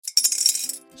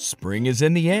Spring is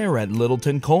in the air at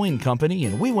Littleton Coin Company,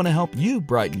 and we want to help you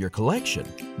brighten your collection.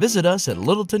 Visit us at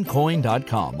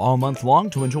littletoncoin.com all month long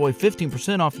to enjoy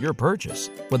 15% off your purchase.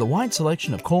 With a wide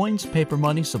selection of coins, paper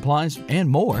money, supplies, and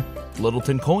more,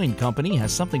 Littleton Coin Company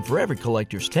has something for every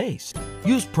collector's taste.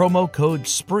 Use promo code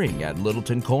SPRING at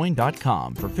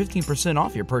littletoncoin.com for 15%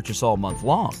 off your purchase all month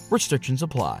long. Restrictions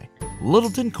apply.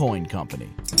 Littleton Coin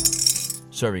Company.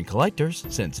 Serving collectors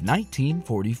since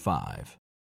 1945.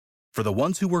 For the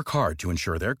ones who work hard to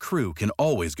ensure their crew can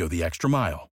always go the extra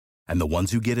mile, and the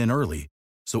ones who get in early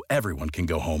so everyone can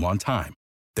go home on time,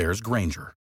 there's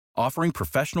Grainger, offering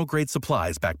professional-grade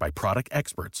supplies backed by product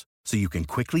experts so you can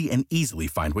quickly and easily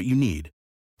find what you need.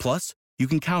 Plus, you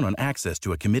can count on access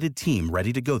to a committed team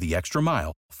ready to go the extra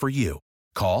mile for you.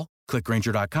 Call, click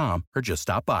Grainger.com, or just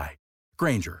stop by.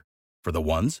 Grainger, for the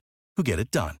ones who get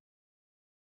it done.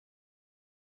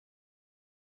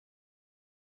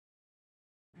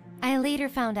 I later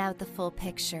found out the full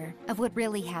picture of what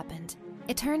really happened.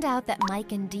 It turned out that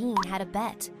Mike and Dean had a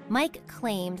bet. Mike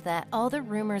claimed that all the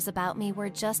rumors about me were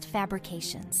just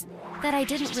fabrications, that I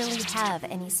didn't really have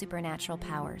any supernatural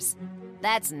powers.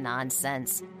 That's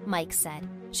nonsense, Mike said.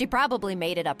 She probably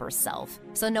made it up herself,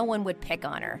 so no one would pick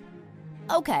on her.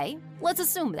 Okay, let's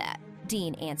assume that,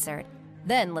 Dean answered.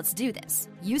 Then let's do this.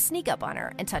 You sneak up on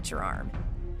her and touch her arm.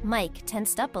 Mike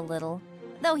tensed up a little.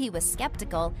 Though he was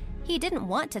skeptical, he didn't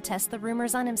want to test the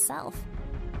rumors on himself.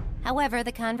 However,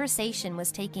 the conversation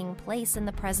was taking place in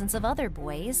the presence of other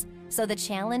boys, so the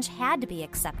challenge had to be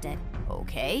accepted.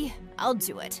 Okay, I'll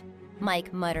do it,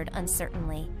 Mike muttered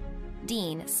uncertainly.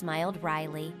 Dean smiled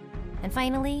wryly. And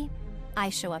finally, I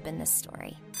show up in this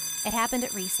story. It happened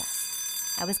at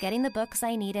recess. I was getting the books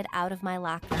I needed out of my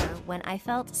locker when I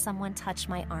felt someone touch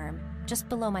my arm, just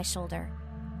below my shoulder.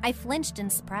 I flinched in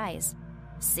surprise.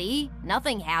 See?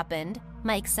 Nothing happened,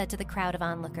 Mike said to the crowd of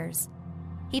onlookers.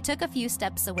 He took a few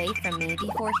steps away from me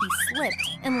before he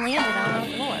slipped and landed on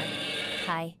the floor.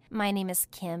 Hi, my name is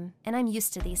Kim, and I'm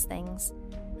used to these things.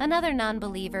 Another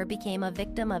non-believer became a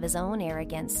victim of his own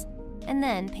arrogance, and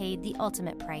then paid the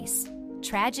ultimate price.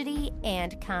 Tragedy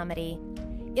and comedy.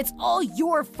 It's all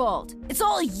your fault! It's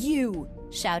all you!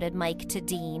 Shouted Mike to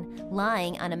Dean,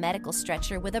 lying on a medical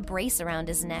stretcher with a brace around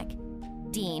his neck.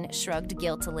 Dean shrugged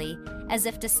guiltily, as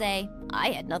if to say,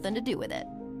 I had nothing to do with it.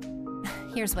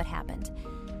 Here's what happened.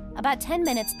 About 10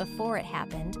 minutes before it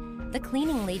happened, the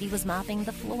cleaning lady was mopping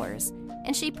the floors,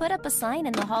 and she put up a sign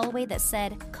in the hallway that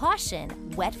said,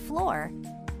 "Caution, wet floor."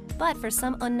 But for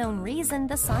some unknown reason,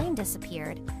 the sign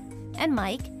disappeared. And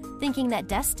Mike, thinking that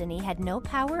destiny had no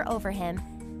power over him,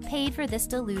 paid for this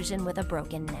delusion with a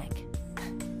broken neck.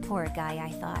 Poor guy,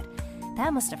 I thought.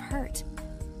 That must have hurt.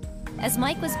 As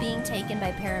Mike was being taken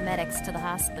by paramedics to the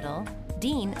hospital,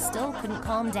 Dean still couldn't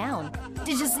calm down.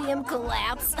 Did you see him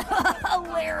collapse?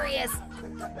 Hilarious!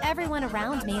 Everyone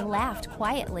around me laughed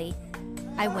quietly.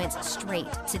 I went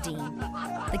straight to Dean.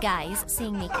 The guys,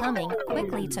 seeing me coming,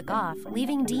 quickly took off,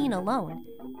 leaving Dean alone.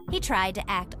 He tried to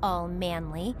act all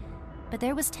manly, but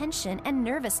there was tension and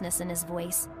nervousness in his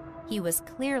voice. He was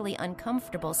clearly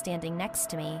uncomfortable standing next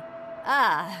to me.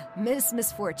 Ah, Miss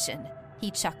Misfortune,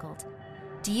 he chuckled.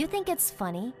 Do you think it's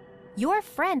funny? Your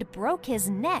friend broke his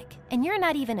neck, and you're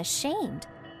not even ashamed.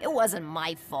 It wasn't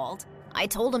my fault. I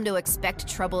told him to expect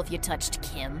trouble if you touched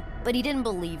Kim, but he didn't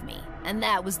believe me, and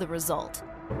that was the result.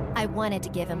 I wanted to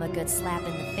give him a good slap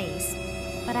in the face,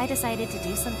 but I decided to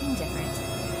do something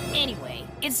different. Anyway,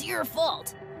 it's your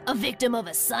fault. A victim of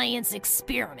a science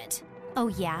experiment. Oh,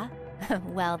 yeah?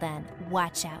 Well then,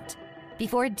 watch out.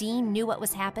 Before Dean knew what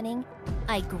was happening,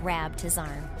 I grabbed his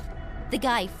arm. The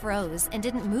guy froze and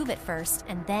didn't move at first,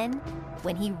 and then,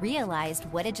 when he realized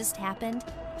what had just happened,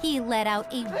 he let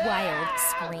out a wild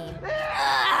scream.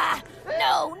 Ah!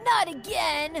 No, not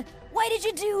again! Why did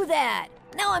you do that?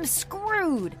 Now I'm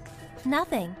screwed!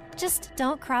 Nothing. Just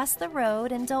don't cross the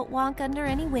road and don't walk under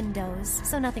any windows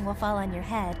so nothing will fall on your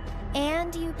head.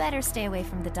 And you better stay away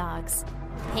from the dogs.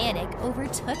 Panic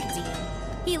overtook Dean.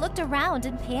 He looked around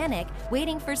in panic,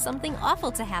 waiting for something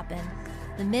awful to happen.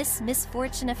 The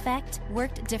Misfortune effect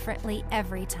worked differently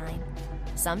every time.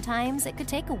 Sometimes it could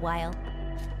take a while.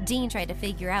 Dean tried to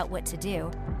figure out what to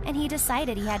do, and he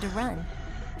decided he had to run.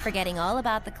 Forgetting all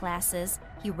about the classes,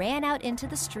 he ran out into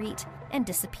the street and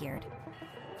disappeared.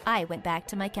 I went back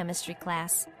to my chemistry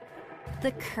class.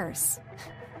 The curse.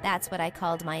 That's what I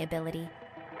called my ability.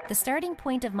 The starting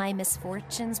point of my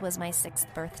misfortunes was my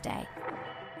 6th birthday.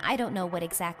 I don't know what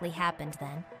exactly happened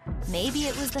then. Maybe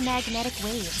it was the magnetic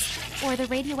waves or the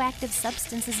radioactive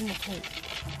substances in the cake.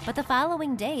 But the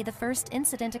following day, the first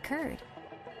incident occurred.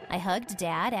 I hugged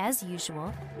Dad as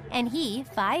usual, and he,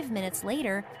 5 minutes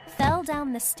later, fell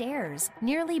down the stairs,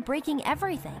 nearly breaking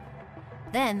everything.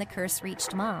 Then the curse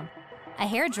reached Mom. A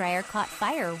hairdryer caught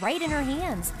fire right in her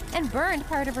hands and burned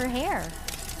part of her hair.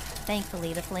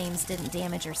 Thankfully, the flames didn't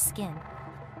damage her skin.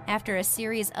 After a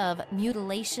series of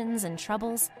mutilations and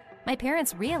troubles, my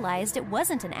parents realized it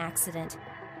wasn't an accident.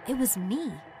 It was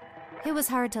me. It was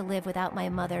hard to live without my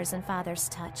mother's and father's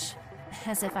touch,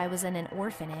 as if I was in an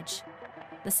orphanage.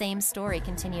 The same story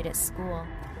continued at school.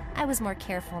 I was more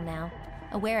careful now,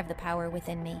 aware of the power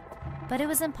within me, but it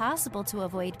was impossible to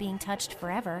avoid being touched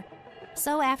forever.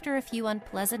 So after a few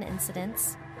unpleasant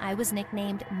incidents, I was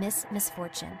nicknamed Miss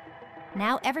Misfortune.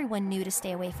 Now everyone knew to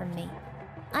stay away from me.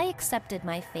 I accepted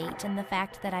my fate and the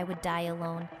fact that I would die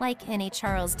alone, like in a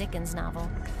Charles Dickens novel,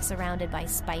 surrounded by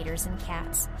spiders and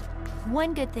cats.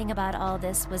 One good thing about all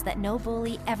this was that no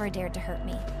bully ever dared to hurt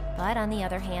me. But on the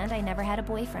other hand, I never had a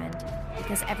boyfriend,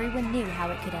 because everyone knew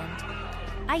how it could end.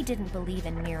 I didn't believe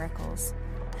in miracles,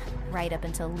 right up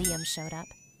until Liam showed up.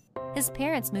 His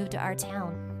parents moved to our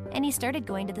town, and he started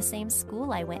going to the same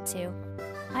school I went to.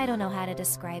 I don't know how to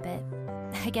describe it.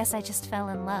 I guess I just fell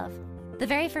in love. The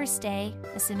very first day,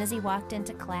 as soon as he walked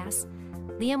into class,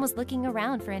 Liam was looking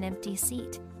around for an empty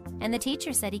seat, and the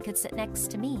teacher said he could sit next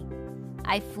to me.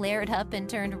 I flared up and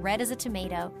turned red as a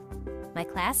tomato. My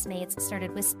classmates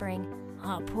started whispering,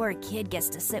 "Oh, poor kid gets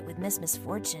to sit with Miss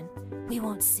Misfortune. We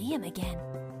won't see him again."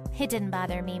 It didn't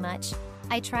bother me much.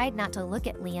 I tried not to look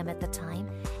at Liam at the time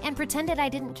and pretended I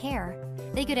didn't care.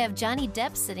 They could have Johnny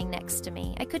Depp sitting next to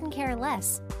me. I couldn't care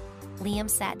less. Liam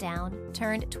sat down,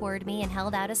 turned toward me, and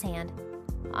held out his hand.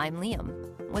 "I'm Liam.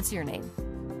 What's your name?"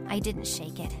 I didn't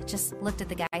shake it, just looked at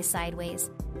the guy sideways.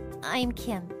 "I'm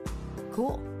Kim."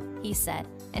 "Cool," he said,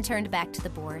 and turned back to the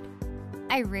board.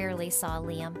 I rarely saw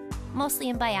Liam, mostly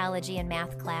in biology and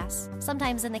math class,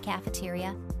 sometimes in the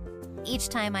cafeteria. Each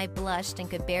time I blushed and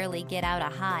could barely get out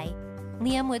a hi,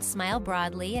 Liam would smile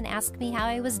broadly and ask me how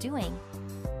I was doing.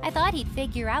 I thought he'd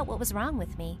figure out what was wrong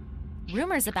with me.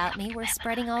 Rumors about me were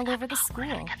spreading all over the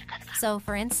school. So,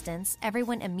 for instance,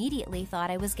 everyone immediately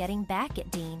thought I was getting back at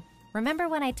Dean. Remember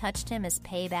when I touched him as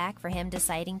payback for him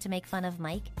deciding to make fun of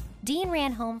Mike? Dean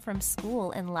ran home from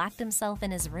school and locked himself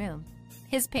in his room.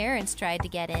 His parents tried to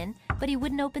get in, but he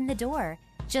wouldn't open the door,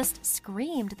 just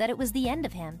screamed that it was the end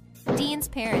of him. Dean's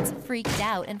parents freaked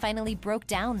out and finally broke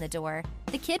down the door.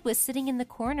 The kid was sitting in the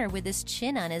corner with his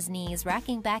chin on his knees,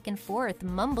 rocking back and forth,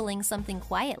 mumbling something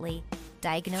quietly.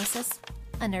 Diagnosis?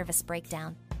 A nervous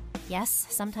breakdown. Yes,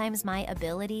 sometimes my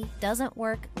ability doesn't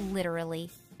work literally,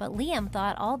 but Liam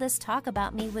thought all this talk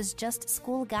about me was just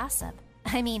school gossip.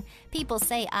 I mean, people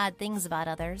say odd things about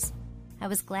others. I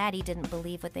was glad he didn't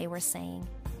believe what they were saying.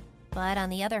 But on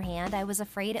the other hand, I was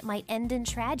afraid it might end in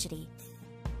tragedy.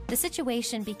 The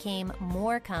situation became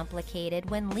more complicated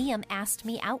when Liam asked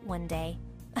me out one day.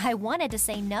 I wanted to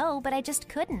say no, but I just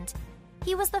couldn't.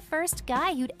 He was the first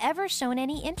guy who'd ever shown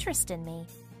any interest in me.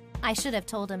 I should have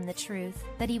told him the truth,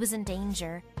 that he was in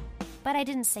danger, but I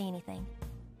didn't say anything.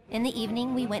 In the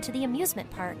evening, we went to the amusement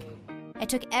park. I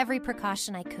took every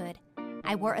precaution I could.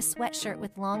 I wore a sweatshirt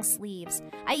with long sleeves.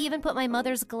 I even put my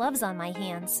mother's gloves on my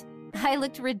hands. I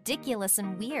looked ridiculous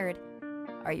and weird.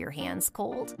 "Are your hands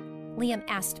cold?" Liam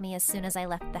asked me as soon as I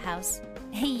left the house.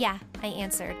 "Yeah," I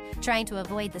answered, trying to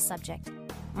avoid the subject.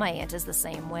 "My aunt is the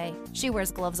same way. She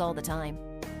wears gloves all the time."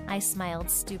 I smiled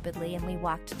stupidly and we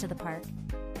walked to the park.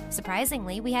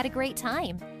 Surprisingly, we had a great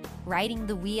time. Riding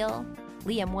the wheel,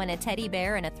 Liam won a teddy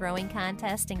bear in a throwing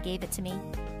contest and gave it to me.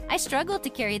 I struggled to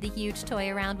carry the huge toy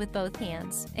around with both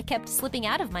hands. It kept slipping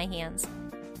out of my hands.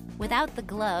 Without the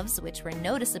gloves, which were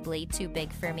noticeably too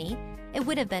big for me, it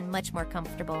would have been much more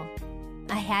comfortable.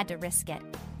 I had to risk it.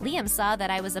 Liam saw that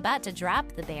I was about to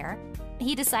drop the bear.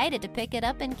 He decided to pick it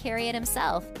up and carry it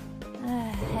himself.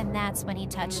 And that's when he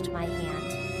touched my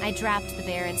hand. I dropped the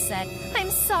bear and said, "I'm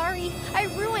sorry, I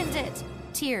ruined it."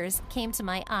 Tears came to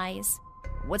my eyes.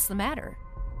 "What's the matter?"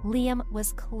 Liam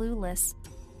was clueless.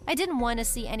 I didn't want to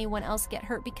see anyone else get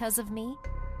hurt because of me.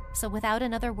 So without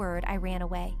another word, I ran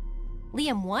away.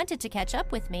 Liam wanted to catch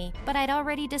up with me, but I'd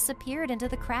already disappeared into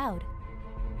the crowd.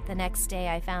 The next day,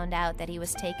 I found out that he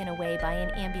was taken away by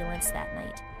an ambulance that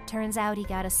night. Turns out he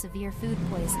got a severe food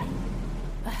poisoning.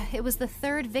 It was the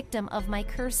third victim of my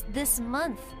curse this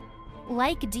month.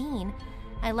 Like Dean,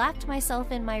 I locked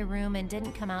myself in my room and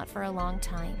didn't come out for a long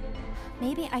time.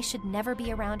 Maybe I should never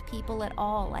be around people at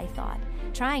all, I thought,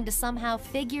 trying to somehow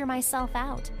figure myself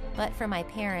out. But for my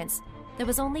parents, there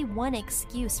was only one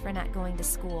excuse for not going to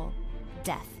school: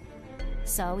 death.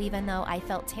 So even though I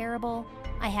felt terrible,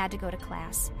 I had to go to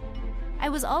class. I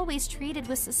was always treated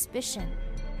with suspicion.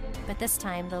 But this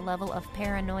time, the level of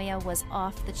paranoia was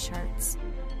off the charts.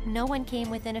 No one came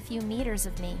within a few meters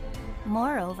of me.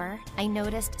 Moreover, I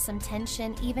noticed some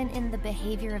tension even in the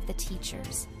behavior of the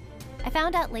teachers. I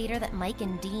found out later that Mike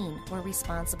and Dean were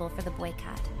responsible for the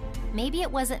boycott. Maybe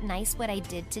it wasn't nice what I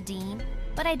did to Dean,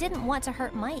 but I didn't want to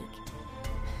hurt Mike.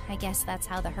 I guess that's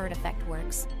how the herd effect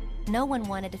works. No one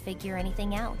wanted to figure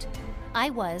anything out. I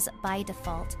was, by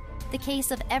default, the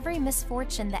case of every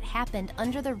misfortune that happened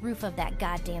under the roof of that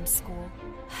goddamn school.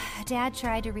 Dad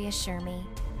tried to reassure me.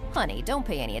 Honey, don't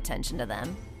pay any attention to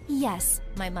them. Yes,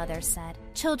 my mother said.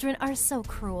 Children are so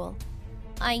cruel.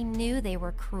 I knew they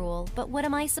were cruel, but what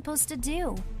am I supposed to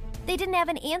do? They didn't have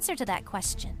an answer to that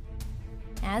question.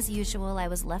 As usual, I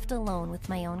was left alone with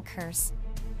my own curse.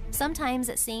 Sometimes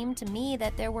it seemed to me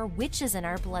that there were witches in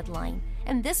our bloodline,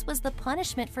 and this was the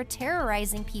punishment for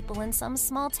terrorizing people in some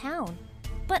small town.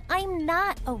 But I'm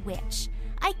not a witch.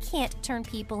 I can't turn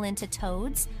people into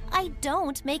toads. I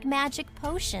don't make magic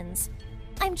potions.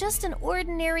 I'm just an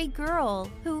ordinary girl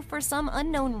who, for some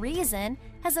unknown reason,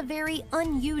 has a very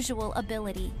unusual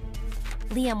ability.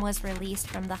 Liam was released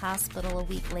from the hospital a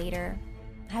week later.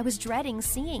 I was dreading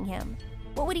seeing him.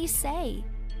 What would he say?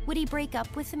 Would he break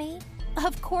up with me?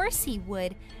 Of course he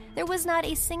would. There was not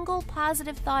a single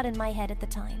positive thought in my head at the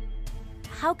time.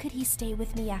 How could he stay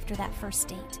with me after that first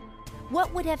date?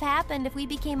 What would have happened if we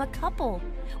became a couple?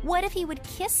 What if he would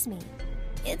kiss me?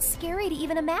 It's scary to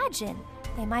even imagine.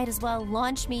 They might as well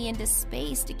launch me into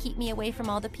space to keep me away from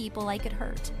all the people I could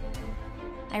hurt.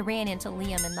 I ran into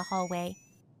Liam in the hallway.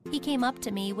 He came up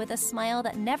to me with a smile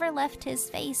that never left his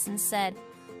face and said,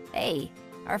 "Hey,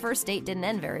 our first date didn't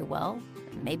end very well.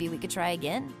 Maybe we could try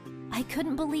again?" I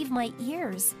couldn't believe my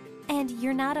ears. And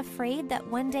you're not afraid that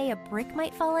one day a brick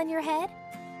might fall on your head?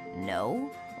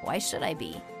 No. Why should I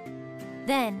be?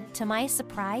 Then, to my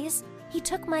surprise, he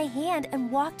took my hand and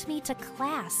walked me to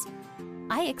class.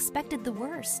 I expected the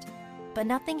worst, but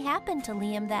nothing happened to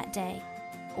Liam that day,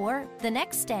 or the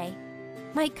next day.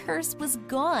 My curse was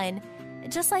gone,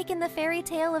 just like in the fairy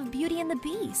tale of Beauty and the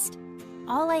Beast.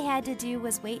 All I had to do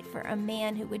was wait for a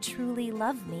man who would truly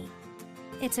love me.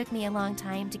 It took me a long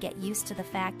time to get used to the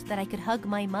fact that I could hug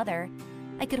my mother.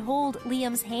 I could hold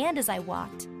Liam's hand as I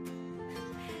walked.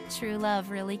 True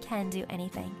love really can do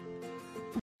anything.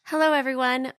 Hello,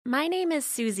 everyone. My name is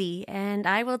Susie, and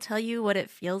I will tell you what it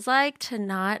feels like to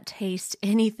not taste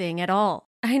anything at all.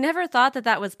 I never thought that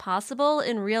that was possible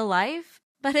in real life,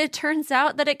 but it turns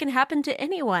out that it can happen to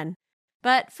anyone.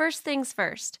 But first things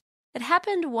first. It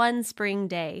happened one spring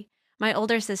day. My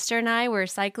older sister and I were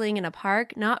cycling in a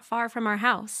park not far from our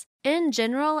house. In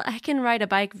general, I can ride a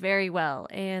bike very well,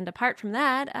 and apart from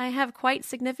that, I have quite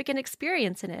significant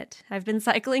experience in it. I've been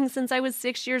cycling since I was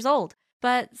 6 years old.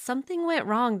 But something went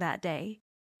wrong that day.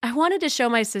 I wanted to show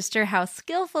my sister how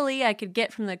skillfully I could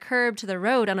get from the curb to the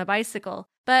road on a bicycle,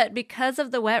 but because of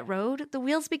the wet road, the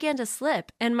wheels began to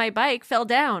slip and my bike fell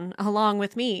down along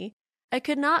with me. I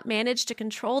could not manage to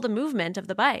control the movement of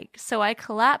the bike, so I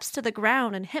collapsed to the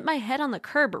ground and hit my head on the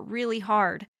curb really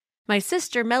hard. My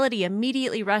sister, Melody,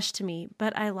 immediately rushed to me,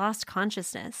 but I lost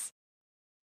consciousness.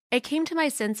 I came to my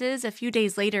senses a few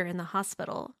days later in the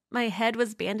hospital. My head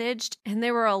was bandaged, and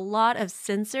there were a lot of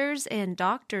sensors and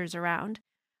doctors around.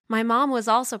 My mom was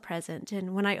also present,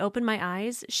 and when I opened my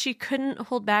eyes, she couldn't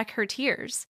hold back her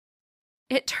tears.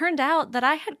 It turned out that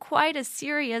I had quite a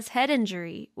serious head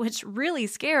injury, which really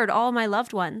scared all my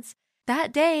loved ones.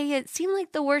 That day, it seemed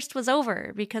like the worst was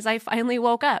over because I finally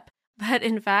woke up, but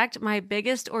in fact, my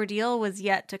biggest ordeal was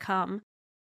yet to come.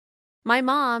 My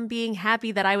mom, being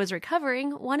happy that I was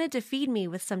recovering, wanted to feed me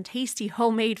with some tasty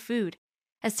homemade food.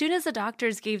 As soon as the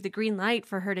doctors gave the green light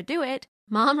for her to do it,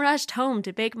 Mom rushed home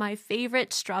to bake my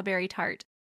favorite strawberry tart.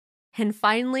 And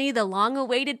finally, the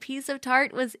long-awaited piece of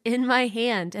tart was in my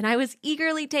hand, and I was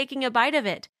eagerly taking a bite of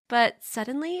it. But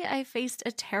suddenly, I faced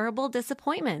a terrible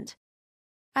disappointment.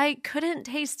 I couldn't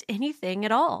taste anything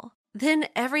at all. Then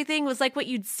everything was like what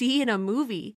you'd see in a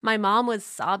movie. My mom was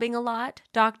sobbing a lot,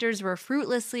 doctors were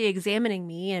fruitlessly examining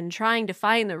me and trying to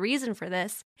find the reason for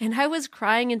this, and I was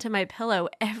crying into my pillow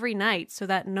every night so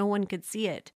that no one could see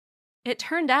it. It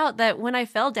turned out that when I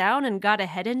fell down and got a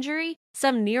head injury,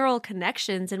 some neural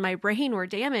connections in my brain were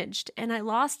damaged, and I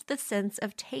lost the sense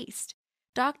of taste.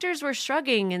 Doctors were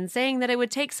shrugging and saying that it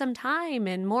would take some time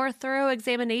and more thorough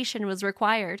examination was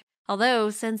required. Although,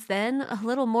 since then, a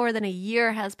little more than a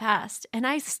year has passed, and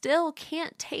I still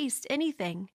can't taste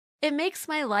anything. It makes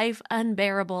my life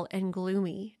unbearable and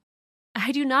gloomy.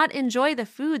 I do not enjoy the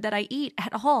food that I eat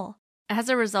at all. As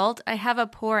a result, I have a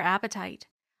poor appetite.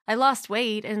 I lost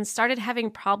weight and started having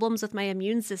problems with my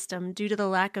immune system due to the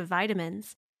lack of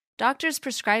vitamins. Doctors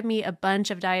prescribed me a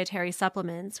bunch of dietary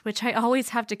supplements, which I always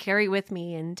have to carry with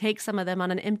me and take some of them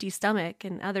on an empty stomach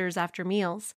and others after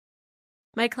meals.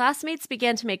 My classmates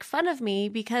began to make fun of me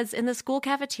because in the school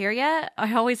cafeteria,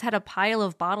 I always had a pile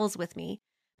of bottles with me.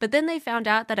 But then they found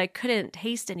out that I couldn't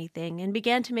taste anything and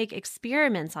began to make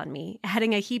experiments on me,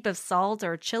 adding a heap of salt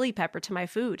or chili pepper to my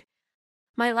food.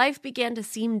 My life began to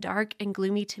seem dark and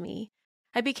gloomy to me.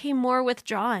 I became more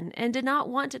withdrawn and did not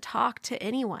want to talk to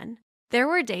anyone. There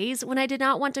were days when I did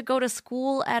not want to go to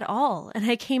school at all, and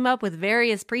I came up with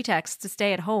various pretexts to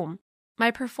stay at home. My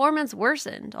performance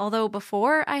worsened, although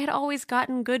before I had always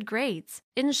gotten good grades.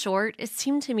 In short, it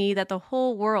seemed to me that the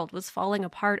whole world was falling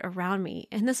apart around me,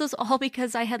 and this was all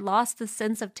because I had lost the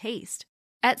sense of taste.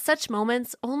 At such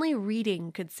moments, only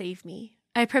reading could save me.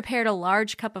 I prepared a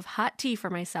large cup of hot tea for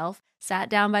myself, sat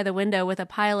down by the window with a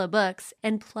pile of books,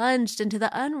 and plunged into the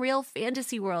unreal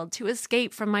fantasy world to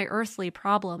escape from my earthly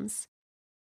problems.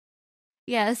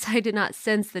 Yes, I did not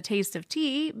sense the taste of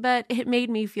tea, but it made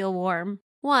me feel warm.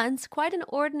 Once, quite an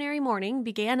ordinary morning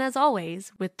began as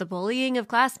always, with the bullying of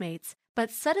classmates, but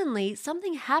suddenly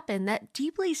something happened that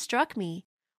deeply struck me.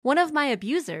 One of my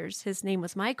abusers, his name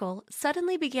was Michael,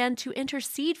 suddenly began to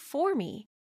intercede for me.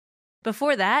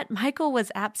 Before that, Michael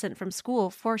was absent from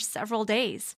school for several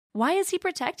days. Why is he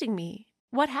protecting me?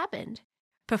 What happened?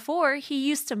 Before, he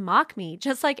used to mock me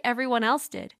just like everyone else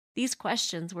did. These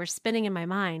questions were spinning in my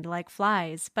mind like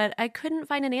flies, but I couldn't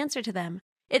find an answer to them.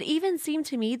 It even seemed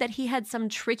to me that he had some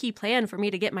tricky plan for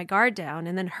me to get my guard down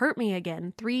and then hurt me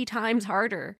again 3 times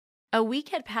harder. A week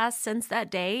had passed since that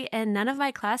day, and none of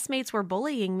my classmates were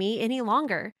bullying me any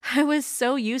longer. I was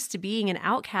so used to being an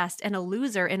outcast and a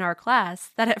loser in our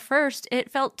class that at first it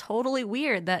felt totally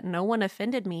weird that no one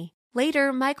offended me.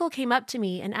 Later, Michael came up to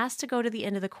me and asked to go to the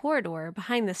end of the corridor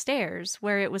behind the stairs,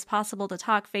 where it was possible to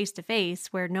talk face to face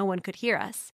where no one could hear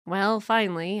us. Well,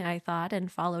 finally, I thought, and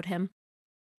followed him.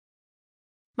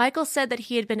 Michael said that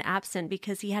he had been absent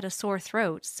because he had a sore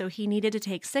throat, so he needed to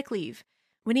take sick leave.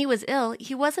 When he was ill,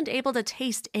 he wasn't able to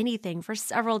taste anything for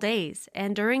several days,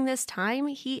 and during this time,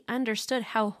 he understood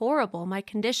how horrible my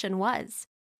condition was.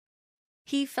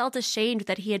 He felt ashamed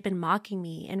that he had been mocking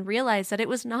me and realized that it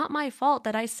was not my fault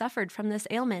that I suffered from this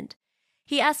ailment.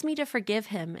 He asked me to forgive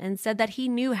him and said that he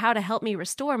knew how to help me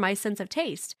restore my sense of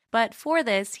taste, but for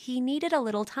this, he needed a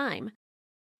little time.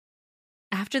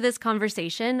 After this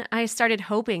conversation, I started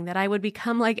hoping that I would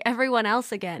become like everyone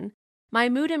else again. My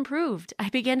mood improved, I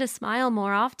began to smile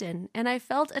more often, and I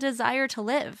felt a desire to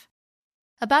live.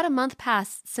 About a month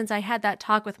passed since I had that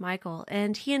talk with Michael,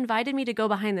 and he invited me to go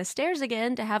behind the stairs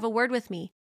again to have a word with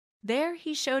me. There,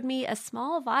 he showed me a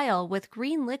small vial with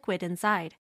green liquid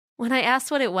inside. When I asked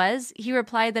what it was, he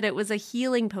replied that it was a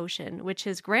healing potion, which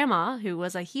his grandma, who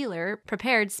was a healer,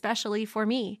 prepared specially for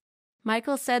me.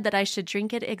 Michael said that I should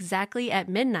drink it exactly at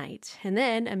midnight, and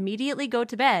then immediately go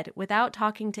to bed without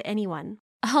talking to anyone.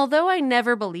 Although I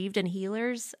never believed in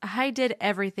healers, I did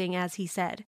everything as he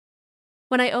said.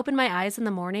 When I opened my eyes in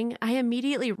the morning, I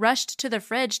immediately rushed to the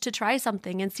fridge to try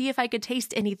something and see if I could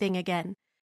taste anything again.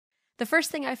 The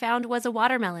first thing I found was a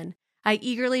watermelon. I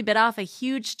eagerly bit off a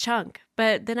huge chunk,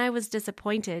 but then I was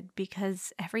disappointed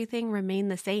because everything remained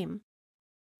the same.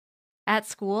 At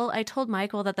school, I told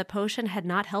Michael that the potion had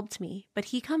not helped me, but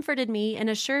he comforted me and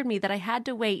assured me that I had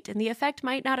to wait and the effect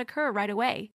might not occur right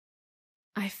away.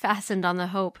 I fastened on the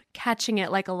hope, catching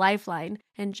it like a lifeline,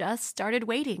 and just started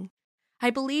waiting. I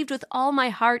believed with all my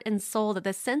heart and soul that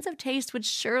the sense of taste would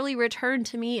surely return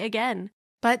to me again.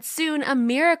 But soon a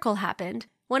miracle happened.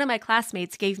 One of my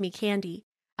classmates gave me candy.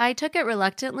 I took it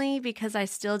reluctantly because I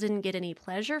still didn't get any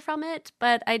pleasure from it,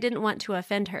 but I didn't want to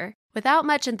offend her. Without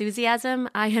much enthusiasm,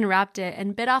 I unwrapped it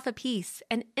and bit off a piece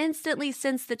and instantly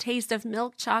sensed the taste of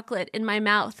milk chocolate in my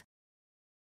mouth.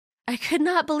 I could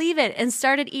not believe it and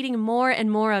started eating more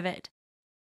and more of it.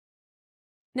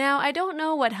 Now, I don't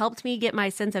know what helped me get my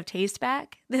sense of taste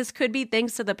back. This could be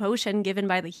thanks to the potion given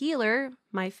by the healer,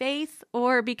 my faith,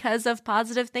 or because of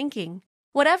positive thinking.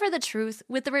 Whatever the truth,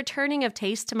 with the returning of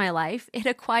taste to my life, it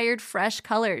acquired fresh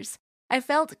colors. I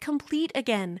felt complete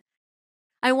again.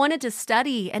 I wanted to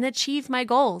study and achieve my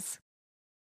goals.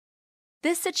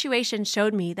 This situation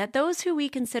showed me that those who we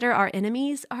consider our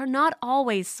enemies are not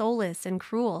always soulless and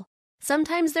cruel.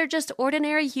 Sometimes they're just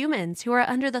ordinary humans who are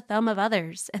under the thumb of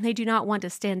others, and they do not want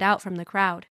to stand out from the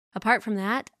crowd. Apart from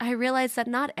that, I realized that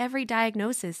not every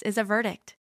diagnosis is a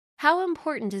verdict. How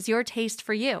important is your taste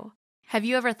for you? Have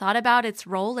you ever thought about its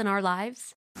role in our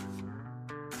lives?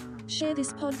 Share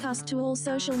this podcast to all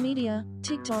social media,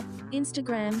 TikTok,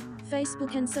 Instagram,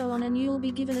 Facebook and so on, and you'll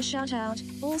be given a shout out.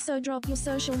 Also drop your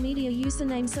social media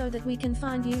username so that we can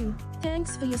find you.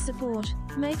 Thanks for your support.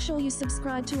 Make sure you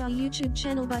subscribe to our YouTube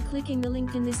channel by clicking the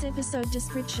link in this episode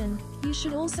description. You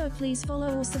should also please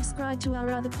follow or subscribe to our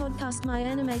other podcast, My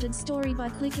Animated Story, by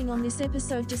clicking on this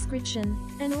episode description.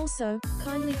 And also,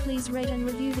 kindly please rate and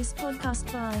review this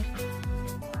podcast. Bye.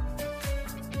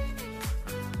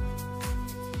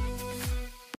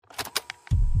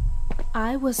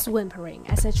 I was whimpering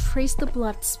as I traced the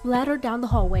blood splatter down the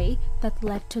hallway that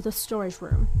led to the storage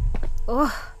room.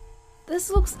 Ugh,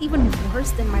 this looks even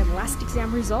worse than my last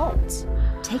exam results.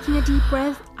 Taking a deep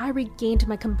breath, I regained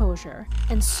my composure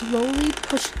and slowly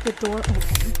pushed the door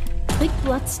open. Big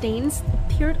blood stains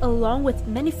appeared along with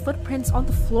many footprints on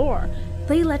the floor.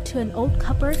 They led to an old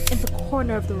cupboard in the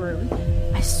corner of the room.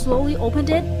 I slowly opened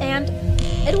it and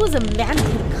it was a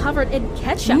mannequin covered in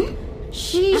ketchup.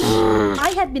 Sheesh, I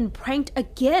had been pranked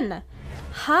again.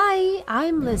 Hi,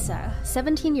 I'm Lisa,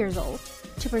 17 years old.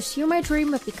 To pursue my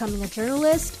dream of becoming a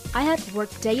journalist, I had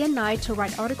worked day and night to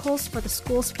write articles for the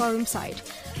school's forum site.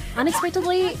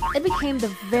 Unexpectedly, it became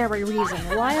the very reason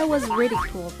why I was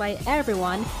ridiculed by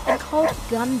everyone and called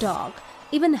gun dog.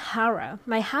 Even Hara,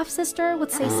 my half-sister,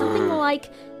 would say something like,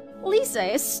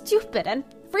 "Lisa is stupid and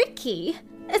freaky.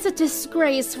 It's a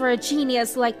disgrace for a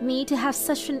genius like me to have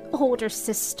such an older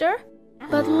sister."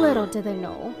 But little did they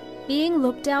know, being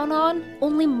looked down on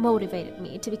only motivated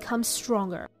me to become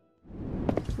stronger.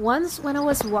 Once, when I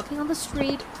was walking on the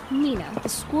street, Mina, the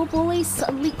school bully,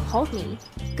 suddenly called me.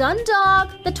 "Gun dog,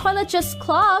 the toilet just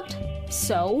clogged."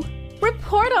 "So?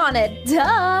 Report on it,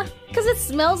 duh! 'Cause it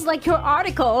smells like your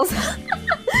articles."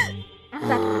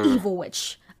 That evil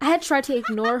witch. I had tried to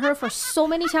ignore her for so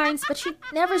many times, but she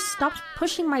never stopped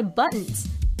pushing my buttons.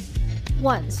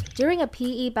 Once, during a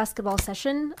PE basketball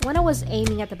session, when I was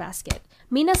aiming at the basket,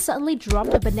 Mina suddenly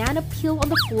dropped a banana peel on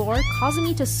the floor, causing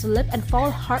me to slip and fall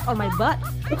hard on my butt.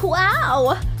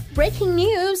 Wow! Breaking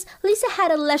news! Lisa had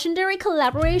a legendary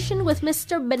collaboration with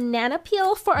Mr. Banana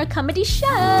Peel for a comedy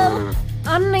show!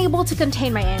 Unable to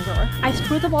contain my anger, I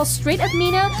threw the ball straight at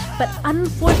Mina, but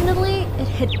unfortunately, it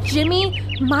hit Jimmy,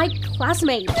 my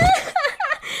classmate.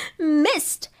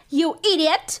 "Missed, you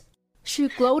idiot!" She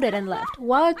gloated and left,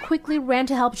 while I quickly ran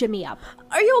to help Jimmy up.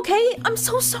 "Are you okay? I'm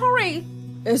so sorry!"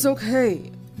 It's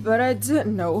okay, but I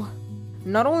didn't know.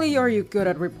 Not only are you good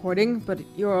at reporting, but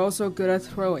you're also good at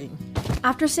throwing.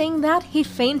 After saying that, he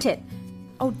fainted.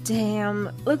 Oh damn,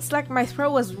 looks like my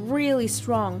throw was really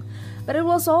strong. But it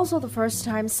was also the first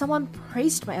time someone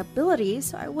praised my ability,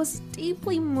 so I was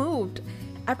deeply moved.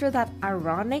 After that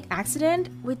ironic accident,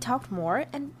 we talked more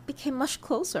and became much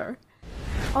closer.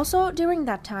 Also, during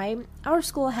that time, our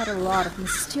school had a lot of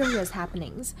mysterious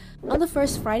happenings. On the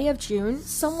first Friday of June,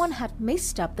 someone had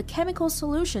mixed up the chemical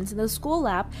solutions in the school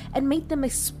lab and made them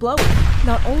explode.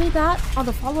 Not only that, on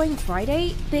the following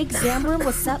Friday, the exam room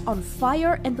was set on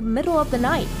fire in the middle of the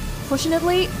night.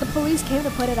 Fortunately, the police came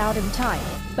to put it out in time,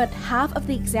 but half of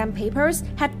the exam papers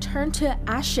had turned to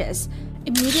ashes.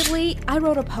 Immediately, I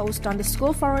wrote a post on the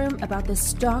school forum about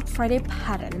this Dog Friday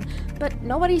pattern, but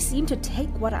nobody seemed to take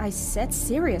what I said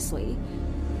seriously.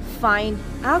 Fine,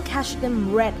 I'll catch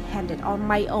them red-handed on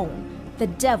my own. The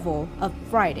devil of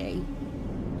Friday.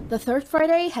 The third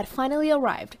Friday had finally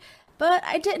arrived, but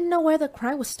I didn't know where the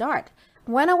crime would start.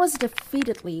 When I was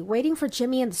defeatedly waiting for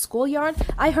Jimmy in the schoolyard,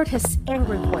 I heard his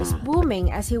angry voice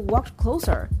booming as he walked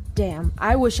closer. Damn,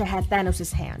 I wish I had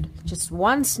Thanos' hand. Just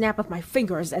one snap of my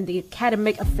fingers and the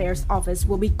Academic Affairs office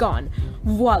will be gone.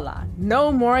 Voila,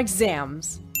 no more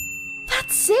exams.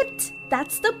 That's it!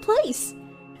 That's the place!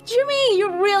 Jimmy,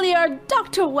 you really are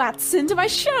Dr. Watson to my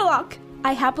Sherlock!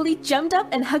 I happily jumped up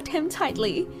and hugged him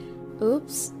tightly.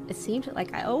 Oops, it seemed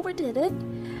like I overdid it.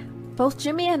 Both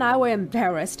Jimmy and I were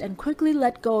embarrassed and quickly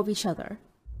let go of each other.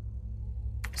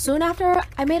 Soon after,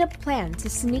 I made a plan to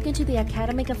sneak into the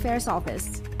Academic Affairs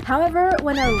office. However,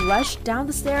 when I rushed down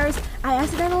the stairs, I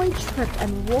accidentally tripped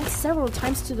and rolled several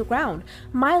times to the ground.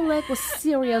 My leg was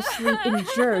seriously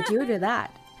injured due to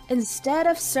that. Instead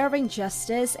of serving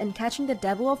justice and catching the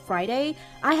devil of Friday,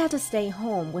 I had to stay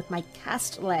home with my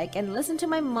cast leg and listen to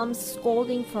my mom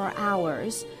scolding for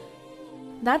hours.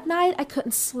 That night, I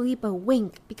couldn't sleep a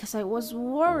wink because I was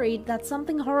worried that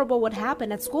something horrible would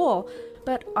happen at school.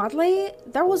 But oddly,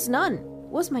 there was none.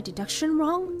 Was my deduction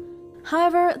wrong?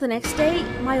 However, the next day,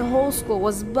 my whole school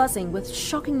was buzzing with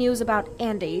shocking news about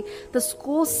Andy, the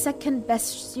school's second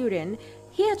best student.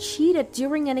 He had cheated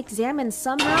during an exam and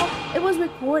somehow it was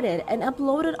recorded and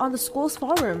uploaded on the school's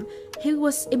forum. He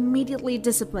was immediately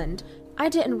disciplined. I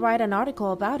didn't write an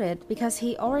article about it because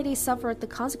he already suffered the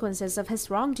consequences of his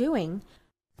wrongdoing.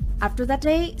 After that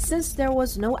day, since there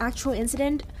was no actual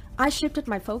incident, I shifted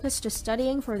my focus to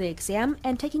studying for the exam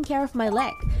and taking care of my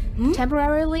leg.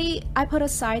 Temporarily, I put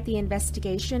aside the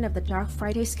investigation of the Dark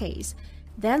Fridays case.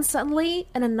 Then suddenly,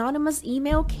 an anonymous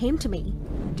email came to me.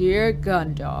 Dear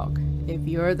Gundog, if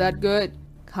you're that good,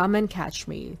 come and catch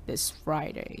me this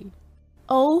Friday.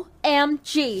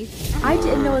 OMG! I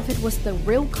didn't know if it was the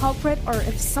real culprit or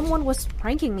if someone was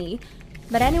pranking me.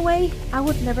 But anyway, I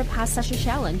would never pass such a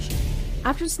challenge.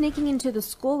 After sneaking into the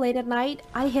school late at night,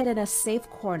 I hid in a safe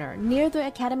corner near the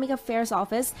academic affairs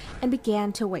office and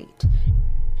began to wait.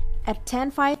 At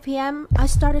 10:05 p.m., I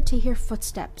started to hear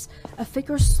footsteps. A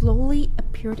figure slowly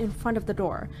appeared in front of the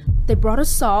door. They brought a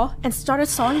saw and started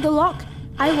sawing the lock.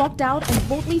 I walked out and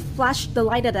boldly flashed the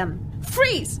light at them.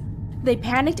 Freeze! They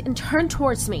panicked and turned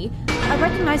towards me. I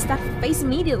recognized that face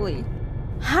immediately.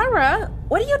 Hara,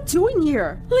 what are you doing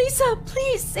here? Lisa,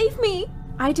 please save me!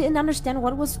 I didn't understand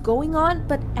what was going on,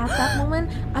 but at that moment,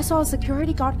 I saw a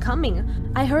security guard coming.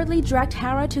 I hurriedly dragged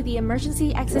Hara to the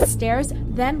emergency exit stairs,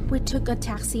 then we took a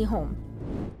taxi home.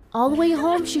 All the way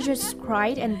home, she just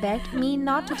cried and begged me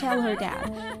not to tell her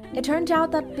dad. It turned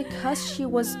out that because she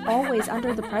was always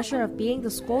under the pressure of being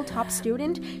the school top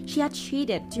student, she had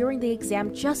cheated during the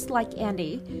exam just like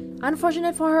Andy.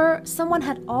 Unfortunate for her, someone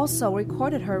had also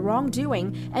recorded her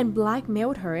wrongdoing and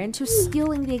blackmailed her into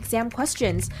stealing the exam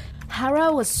questions.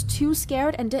 Hara was too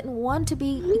scared and didn't want to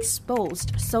be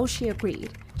exposed, so she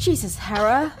agreed. Jesus,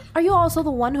 Hara, are you also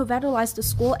the one who vandalized the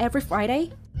school every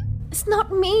Friday? It's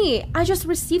not me! I just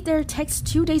received their text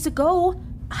 2 days ago.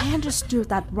 I understood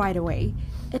that right away.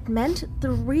 It meant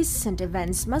the recent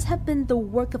events must have been the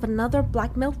work of another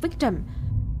blackmail victim.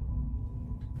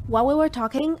 While we were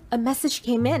talking, a message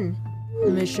came in.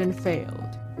 Mission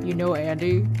failed. You know,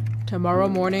 Andy, tomorrow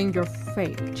morning your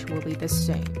fate will be the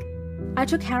same. I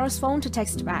took Hara's phone to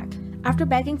text back. After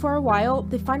begging for a while,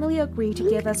 they finally agreed to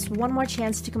give us one more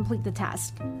chance to complete the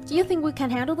task. Do you think we can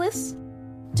handle this?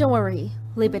 Don't worry,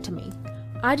 leave it to me.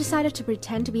 I decided to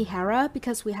pretend to be Hara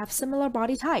because we have similar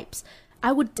body types.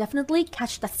 I would definitely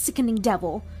catch that sickening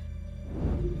devil.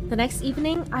 The next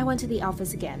evening, I went to the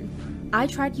office again. I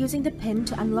tried using the pin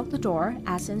to unlock the door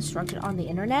as instructed on the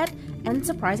internet, and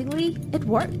surprisingly, it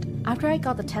worked. After I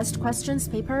got the test questions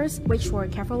papers, which were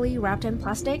carefully wrapped in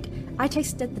plastic, I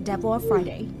texted the devil on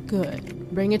Friday. Good.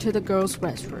 Bring it to the girls'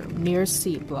 restroom near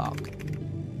C block.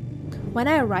 When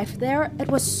I arrived there, it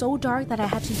was so dark that I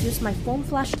had to use my phone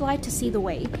flashlight to see the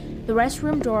way. The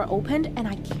restroom door opened and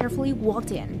I carefully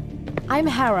walked in. I'm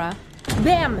Hara.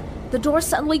 Bam! The door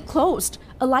suddenly closed.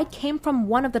 A light came from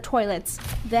one of the toilets.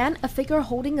 Then a figure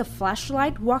holding a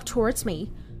flashlight walked towards me.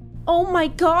 Oh my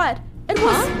god! It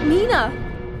was Mina!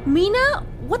 Mina?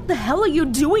 What the hell are you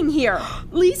doing here?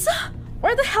 Lisa?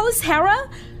 Where the hell is Hara?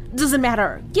 Doesn't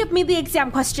matter. Give me the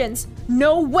exam questions.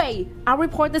 No way! I'll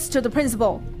report this to the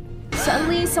principal.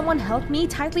 Suddenly, someone held me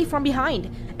tightly from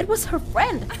behind. It was her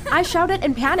friend. I shouted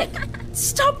in panic.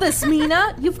 Stop this,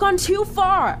 Mina! You've gone too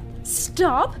far!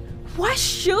 Stop? Why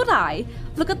should I?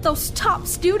 Look at those top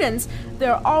students.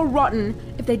 They're all rotten.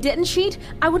 If they didn't cheat,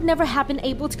 I would never have been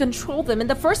able to control them in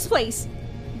the first place.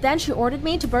 Then she ordered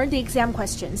me to burn the exam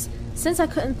questions. Since I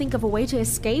couldn't think of a way to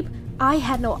escape, I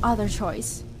had no other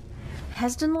choice.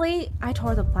 Hesitantly, I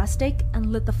tore the plastic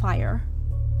and lit the fire.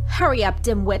 Hurry up,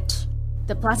 dimwit!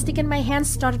 The plastic in my hands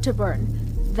started to burn.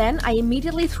 Then I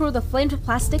immediately threw the flamed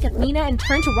plastic at Mina and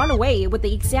turned to run away with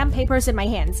the exam papers in my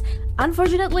hands.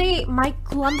 Unfortunately, my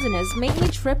clumsiness made me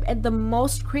trip at the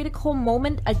most critical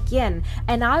moment again,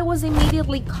 and I was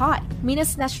immediately caught. Mina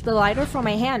snatched the lighter from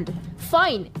my hand.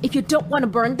 Fine, if you don't want to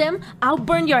burn them, I'll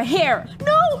burn your hair.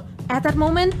 No! At that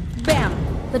moment, bam!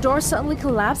 The door suddenly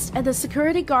collapsed and the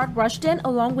security guard rushed in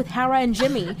along with Hara and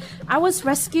Jimmy. I was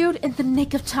rescued in the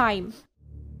nick of time.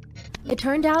 It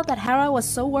turned out that Hara was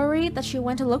so worried that she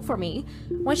went to look for me.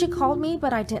 When she called me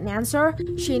but I didn't answer,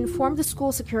 she informed the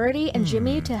school security and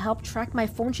Jimmy to help track my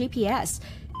phone GPS.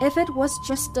 If it was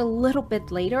just a little bit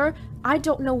later, I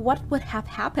don't know what would have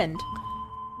happened.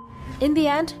 In the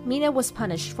end, Mina was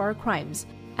punished for her crimes.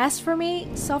 As for me,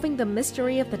 solving the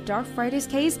mystery of the Dark Fridays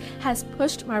case has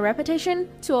pushed my reputation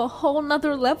to a whole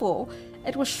nother level.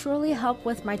 It will surely help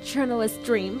with my journalist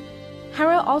dream.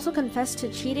 Hara also confessed to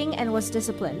cheating and was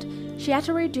disciplined. She had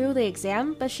to redo the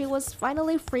exam, but she was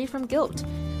finally freed from guilt.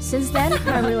 Since then,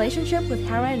 my relationship with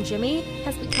Hara and Jimmy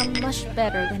has become much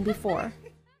better than before.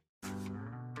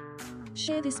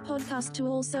 Share this podcast to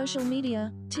all social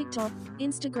media, TikTok,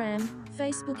 Instagram,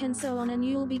 Facebook and so on, and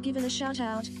you'll be given a shout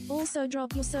out. Also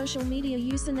drop your social media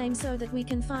username so that we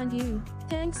can find you.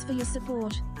 Thanks for your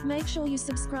support. Make sure you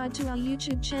subscribe to our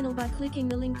YouTube channel by clicking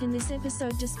the link in this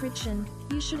episode description.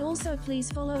 You should also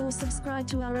please follow or subscribe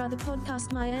to our other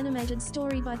podcast, My Animated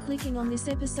Story, by clicking on this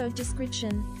episode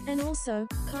description. And also,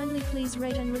 kindly please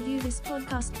rate and review this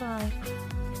podcast. Bye.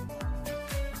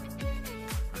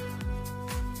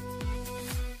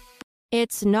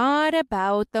 It's not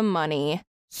about the money.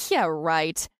 Yeah,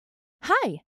 right.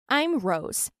 Hi, I'm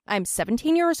Rose. I'm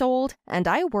 17 years old and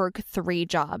I work 3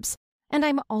 jobs. And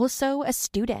I'm also a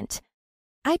student.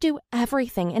 I do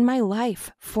everything in my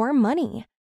life for money.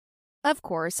 Of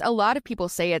course, a lot of people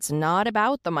say it's not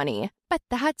about the money, but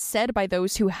that's said by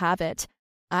those who have it.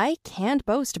 I can't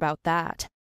boast about that.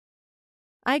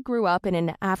 I grew up in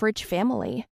an average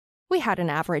family. We had an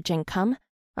average income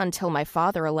until my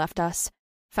father left us,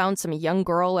 found some young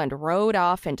girl and rode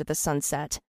off into the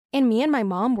sunset. And me and my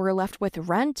mom were left with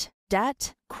rent,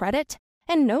 debt, credit,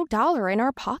 and no dollar in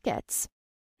our pockets.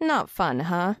 Not fun,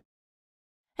 huh?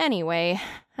 Anyway,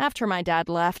 after my dad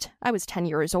left, I was 10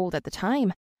 years old at the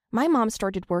time. My mom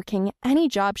started working any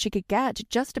job she could get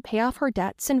just to pay off her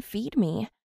debts and feed me.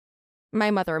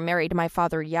 My mother married my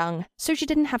father young, so she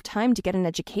didn't have time to get an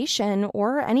education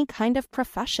or any kind of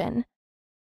profession.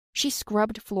 She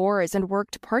scrubbed floors and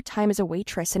worked part-time as a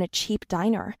waitress in a cheap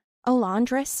diner, a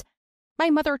laundress. My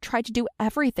mother tried to do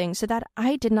everything so that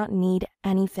I did not need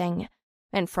anything,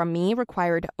 and from me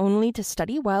required only to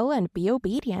study well and be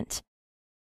obedient.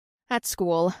 At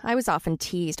school, I was often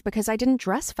teased because I didn't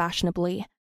dress fashionably.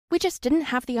 We just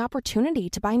didn't have the opportunity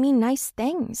to buy me nice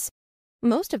things.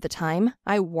 Most of the time,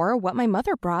 I wore what my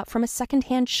mother brought from a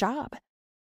second-hand shop.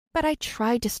 But I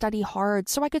tried to study hard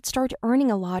so I could start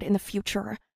earning a lot in the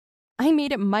future. I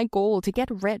made it my goal to get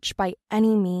rich by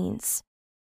any means.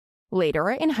 Later,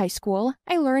 in high school,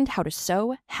 I learned how to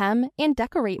sew, hem, and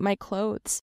decorate my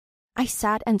clothes. I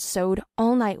sat and sewed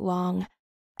all night long.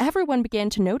 Everyone began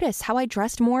to notice how I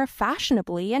dressed more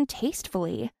fashionably and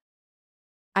tastefully.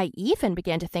 I even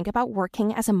began to think about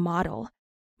working as a model.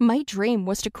 My dream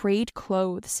was to create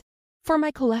clothes, for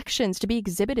my collections to be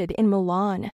exhibited in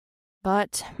Milan.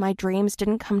 But my dreams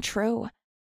didn't come true.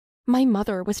 My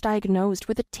mother was diagnosed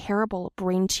with a terrible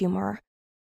brain tumor.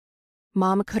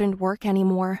 Mom couldn't work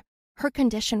anymore. Her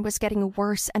condition was getting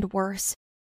worse and worse.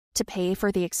 To pay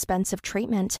for the expensive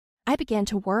treatment, I began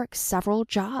to work several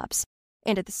jobs.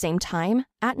 And at the same time,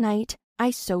 at night, I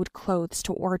sewed clothes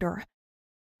to order.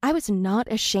 I was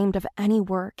not ashamed of any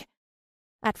work.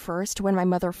 At first, when my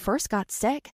mother first got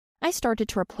sick, I started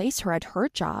to replace her at her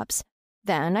jobs.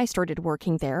 Then I started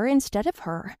working there instead of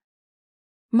her.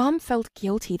 Mom felt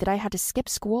guilty that I had to skip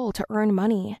school to earn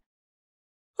money.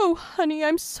 "Oh, honey,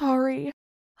 I'm sorry.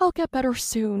 I'll get better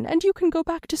soon, and you can go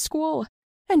back to school,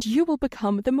 and you will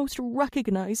become the most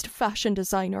recognized fashion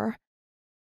designer."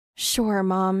 "Sure,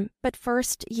 Mom, but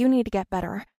first you need to get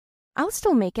better. I'll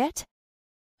still make it."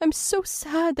 "I'm so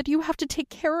sad that you have to take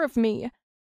care of me."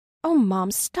 "Oh, Mom,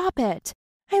 stop it.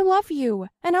 I love you,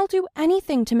 and I'll do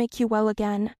anything to make you well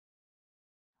again."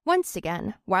 Once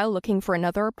again, while looking for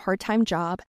another part-time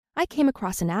job, I came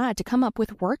across an ad to come up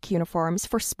with work uniforms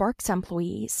for Sparks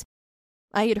employees.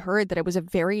 I had heard that it was a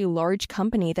very large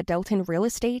company that dealt in real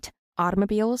estate,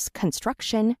 automobiles,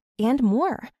 construction, and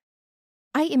more.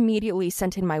 I immediately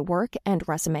sent in my work and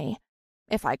resume.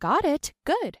 If I got it,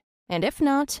 good, and if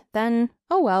not, then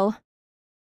oh well.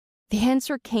 The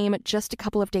answer came just a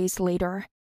couple of days later.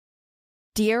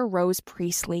 "Dear Rose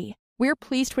Priestley, we're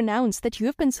pleased to announce that you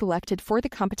have been selected for the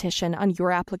competition on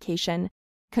your application.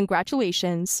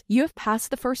 Congratulations, you have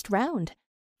passed the first round.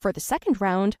 For the second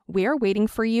round, we are waiting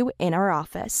for you in our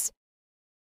office."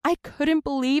 I couldn't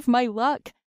believe my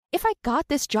luck. If I got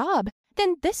this job,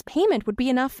 then this payment would be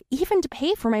enough even to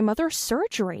pay for my mother's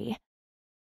surgery.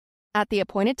 At the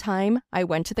appointed time, I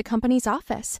went to the company's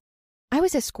office. I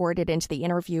was escorted into the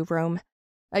interview room.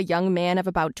 A young man of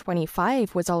about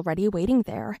 25 was already waiting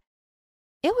there.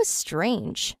 It was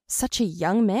strange, such a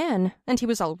young man, and he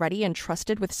was already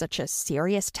entrusted with such a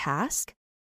serious task.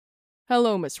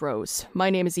 "Hello, Miss Rose. My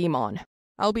name is Iman.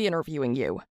 I'll be interviewing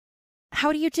you."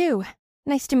 "How do you do?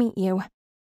 Nice to meet you."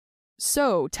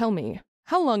 "So, tell me,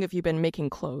 how long have you been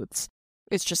making clothes?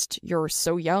 It's just you're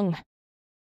so young."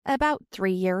 "About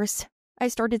 3 years. I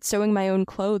started sewing my own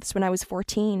clothes when I was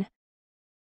 14.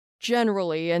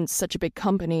 Generally, in such a big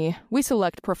company, we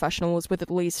select professionals with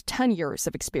at least 10 years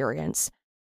of experience.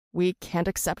 We can't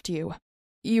accept you.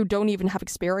 You don't even have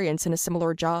experience in a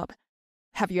similar job.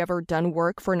 Have you ever done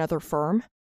work for another firm?"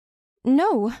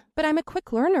 "No, but I'm a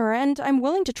quick learner and I'm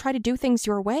willing to try to do things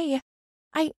your way.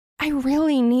 I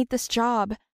really need this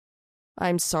job."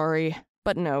 "I'm sorry,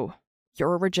 But no,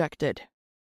 you're rejected.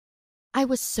 I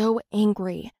was so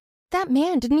angry. That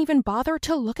man didn't even bother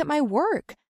to look at my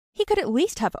work. He could at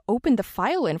least have opened the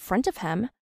file in front of him.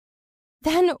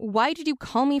 Then why did you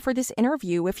call me for this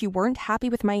interview if you weren't happy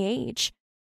with my age?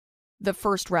 The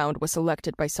first round was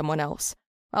selected by someone else.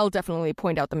 I'll definitely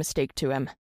point out the mistake to him.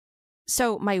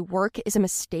 So my work is a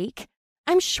mistake?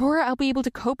 I'm sure I'll be able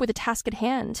to cope with the task at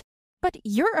hand. But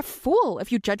you're a fool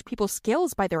if you judge people's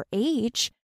skills by their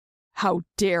age. How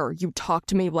dare you talk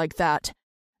to me like that?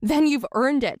 Then you've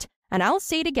earned it, and I'll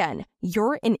say it again.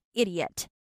 You're an idiot.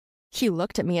 He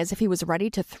looked at me as if he was ready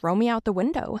to throw me out the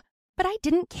window, but I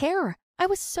didn't care. I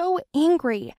was so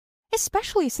angry,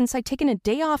 especially since I'd taken a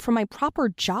day off from my proper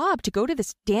job to go to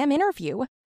this damn interview,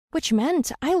 which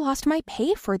meant I lost my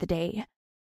pay for the day.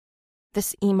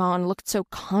 This Iman looked so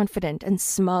confident and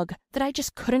smug that I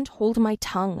just couldn't hold my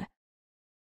tongue.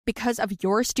 Because of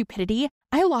your stupidity,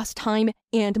 I lost time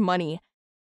and money.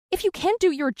 If you can't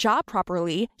do your job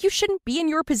properly, you shouldn't be in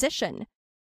your position.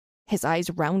 His eyes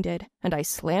rounded, and I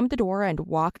slammed the door and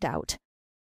walked out.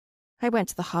 I went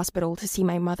to the hospital to see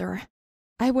my mother.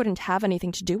 I wouldn't have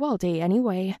anything to do all day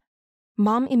anyway.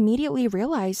 Mom immediately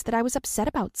realized that I was upset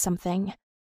about something.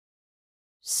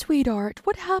 Sweetheart,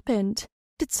 what happened?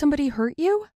 Did somebody hurt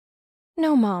you?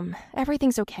 No, Mom.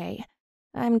 Everything's okay.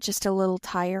 I'm just a little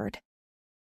tired.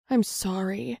 I'm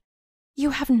sorry. You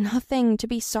have nothing to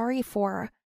be sorry for.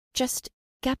 Just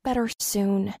get better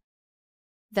soon.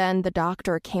 Then the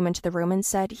doctor came into the room and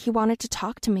said he wanted to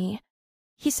talk to me.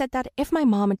 He said that if my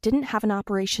mom didn't have an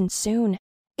operation soon,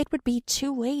 it would be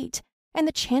too late, and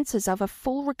the chances of a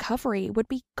full recovery would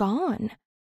be gone.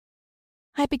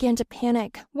 I began to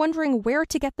panic, wondering where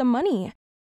to get the money.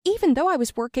 Even though I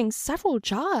was working several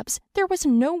jobs, there was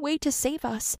no way to save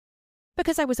us.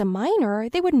 Because I was a minor,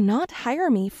 they would not hire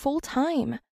me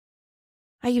full-time.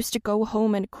 I used to go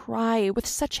home and cry with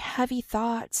such heavy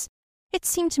thoughts. It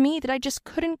seemed to me that I just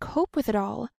couldn't cope with it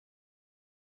all.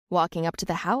 Walking up to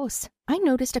the house, I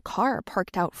noticed a car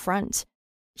parked out front.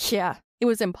 Yeah, it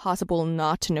was impossible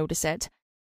not to notice it.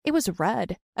 It was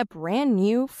red, a brand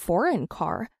new foreign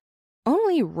car.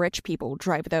 Only rich people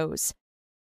drive those.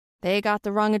 They got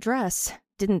the wrong address,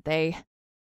 didn't they?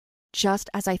 Just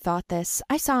as I thought this,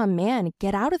 I saw a man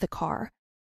get out of the car.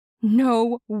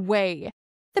 No way!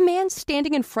 The man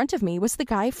standing in front of me was the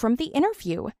guy from the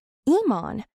interview,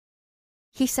 Iman.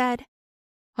 He said,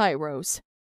 "Hi, Rose.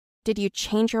 Did you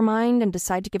change your mind and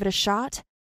decide to give it a shot?"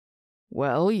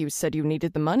 Well, you said you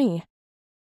needed the money.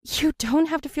 You don't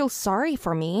have to feel sorry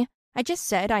for me. I just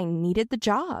said I needed the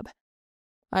job.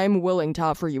 I'm willing to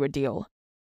offer you a deal.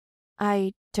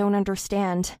 I don't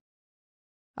understand.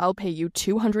 I'll pay you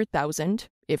 $200,000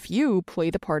 if you play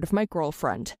the part of my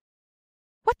girlfriend.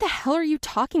 What the hell are you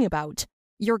talking about?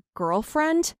 Your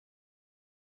girlfriend?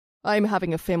 I'm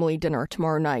having a family dinner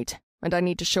tomorrow night, and I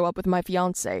need to show up with my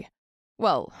fiancé.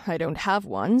 Well, I don't have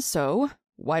one, so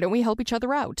why don't we help each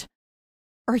other out?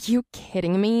 Are you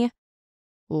kidding me?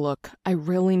 Look, I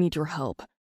really need your help.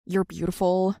 You're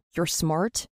beautiful, you're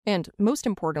smart, and most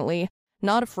importantly,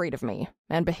 not afraid of me,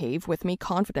 and behave with me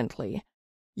confidently.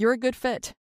 You're a good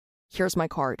fit. Here's my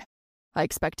card. I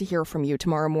expect to hear from you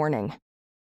tomorrow morning.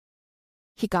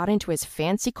 He got into his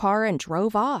fancy car and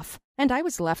drove off, and I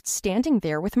was left standing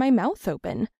there with my mouth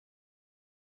open.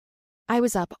 I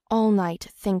was up all night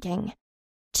thinking,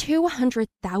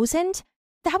 200,000?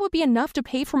 That would be enough to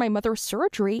pay for my mother's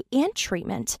surgery and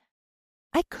treatment.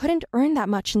 I couldn't earn that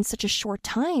much in such a short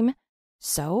time,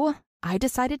 so I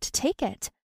decided to take it.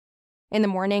 In the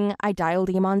morning, I dialed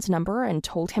Iman's number and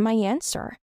told him my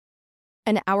answer.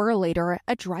 An hour later,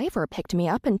 a driver picked me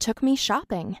up and took me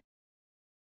shopping.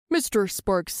 Mr.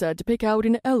 Sparks said to pick out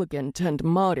an elegant and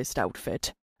modest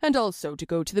outfit, and also to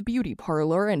go to the beauty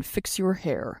parlor and fix your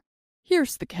hair.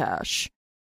 Here's the cash.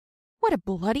 What a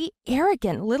bloody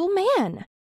arrogant little man!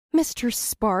 Mr.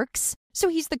 Sparks, so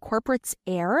he's the corporate's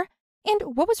heir?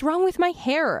 And what was wrong with my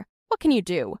hair? What can you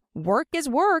do? Work is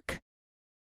work.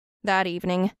 That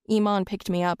evening, Iman picked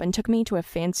me up and took me to a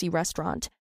fancy restaurant.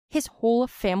 His whole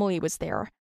family was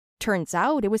there. Turns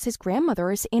out it was his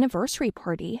grandmother's anniversary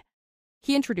party.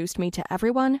 He introduced me to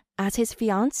everyone as his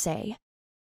fiancé.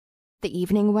 The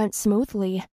evening went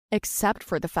smoothly, except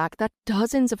for the fact that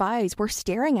dozens of eyes were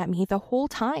staring at me the whole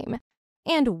time,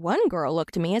 and one girl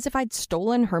looked at me as if I'd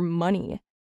stolen her money.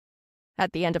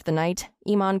 At the end of the night,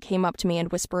 Iman came up to me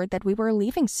and whispered that we were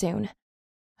leaving soon.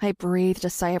 I breathed a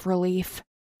sigh of relief.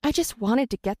 I just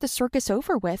wanted to get the circus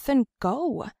over with and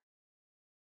go.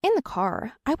 In the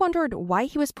car, I wondered why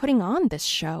he was putting on this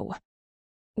show.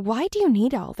 Why do you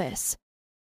need all this?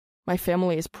 My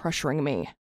family is pressuring me.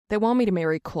 They want me to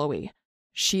marry Chloe.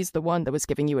 She's the one that was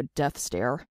giving you a death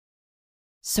stare.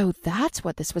 So that's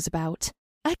what this was about.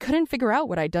 I couldn't figure out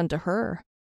what I'd done to her.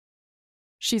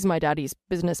 She's my daddy's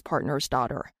business partner's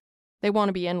daughter. They want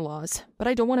to be in-laws, but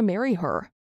I don't want to marry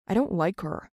her. I don't like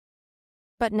her.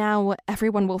 But now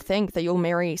everyone will think that you'll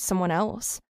marry someone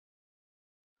else.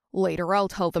 Later, I'll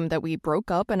tell them that we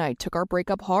broke up and I took our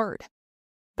breakup hard.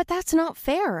 But that's not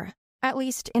fair, at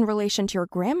least in relation to your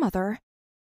grandmother.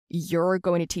 You're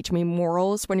going to teach me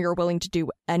morals when you're willing to do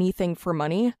anything for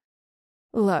money?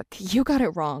 Look, you got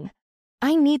it wrong.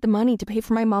 I need the money to pay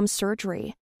for my mom's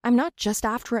surgery. I'm not just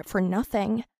after it for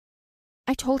nothing.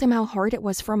 I told him how hard it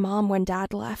was for Mom when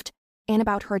Dad left, and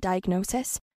about her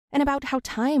diagnosis, and about how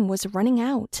time was running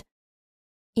out.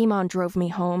 Iman drove me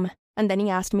home, and then he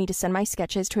asked me to send my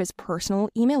sketches to his personal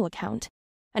email account,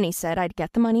 and he said I'd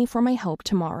get the money for my help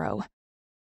tomorrow.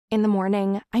 In the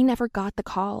morning, I never got the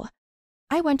call.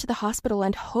 I went to the hospital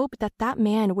and hoped that that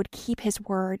man would keep his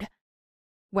word.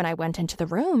 When I went into the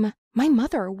room, my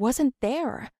mother wasn't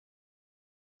there.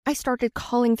 I started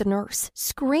calling the nurse,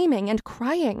 screaming and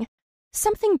crying.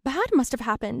 Something bad must have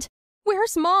happened.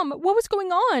 Where's Mom? What was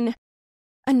going on?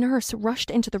 A nurse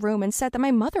rushed into the room and said that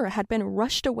my mother had been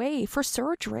rushed away for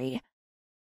surgery.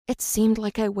 It seemed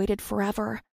like I waited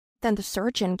forever. Then the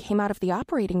surgeon came out of the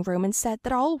operating room and said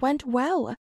that all went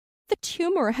well. The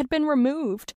tumor had been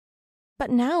removed. But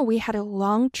now we had a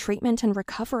long treatment and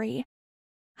recovery.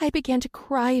 I began to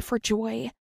cry for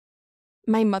joy.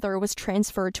 My mother was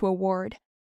transferred to a ward.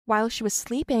 While she was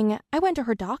sleeping, I went to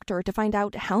her doctor to find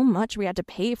out how much we had to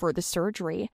pay for the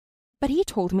surgery. But he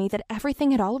told me that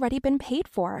everything had already been paid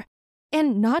for.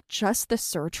 And not just the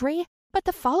surgery, but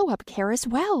the follow-up care as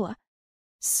well.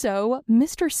 So,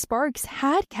 Mr. Sparks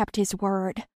had kept his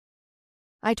word.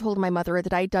 I told my mother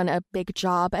that I'd done a big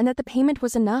job and that the payment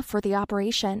was enough for the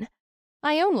operation.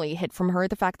 I only hid from her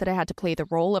the fact that I had to play the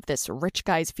role of this rich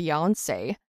guy's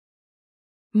fiancé.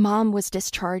 Mom was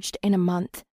discharged in a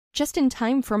month, just in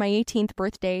time for my 18th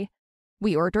birthday.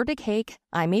 We ordered a cake,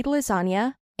 I made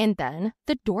lasagna, and then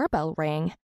the doorbell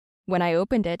rang. When I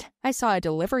opened it, I saw a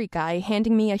delivery guy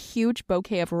handing me a huge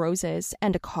bouquet of roses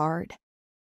and a card.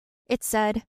 It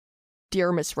said,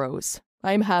 "Dear Miss Rose,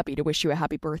 I am happy to wish you a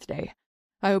happy birthday.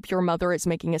 I hope your mother is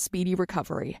making a speedy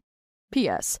recovery.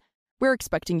 P.S. We're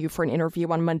expecting you for an interview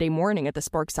on Monday morning at the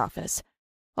Sparks office.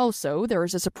 Also, there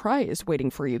is a surprise waiting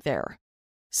for you there.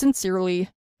 Sincerely,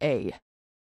 A."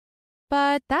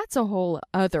 But that's a whole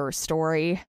other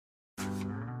story.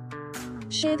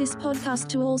 Share this podcast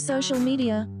to all social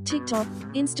media, TikTok,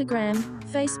 Instagram,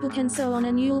 Facebook and so on,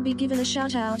 and you'll be given a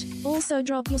shout out. Also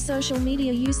drop your social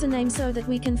media username so that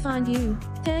we can find you.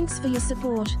 Thanks for your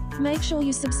support. Make sure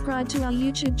you subscribe to our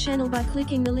YouTube channel by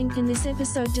clicking the link in this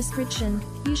episode description.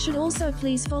 You should also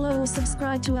please follow or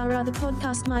subscribe to our other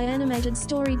podcast, My Animated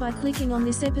Story, by clicking on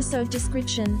this episode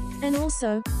description. And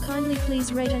also, kindly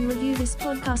please rate and review this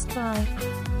podcast. Bye.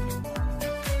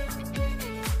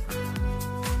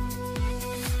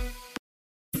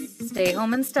 Stay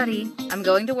home and study. I'm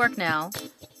going to work now.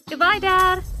 Goodbye,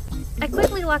 Dad. I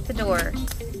quickly locked the door.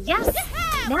 Yes!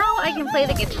 Now I can play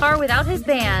the guitar without his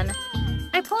ban.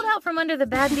 I pulled out from under the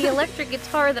bed the electric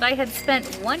guitar that I had spent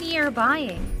 1 year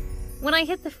buying. When I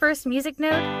hit the first music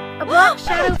note, a black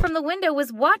shadow from the window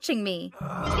was watching me.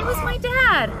 It was my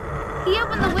dad. He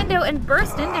opened the window and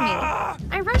burst into me.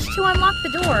 I rushed to unlock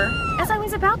the door. As I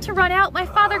was about to run out, my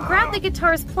father grabbed the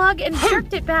guitar's plug and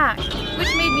jerked it back,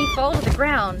 which made me fall to the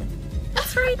ground.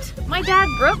 That's right, my dad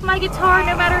broke my guitar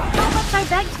no matter how much I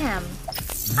begged him.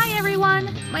 Hi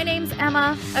everyone, my name's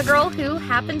Emma, a girl who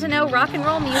happened to know rock and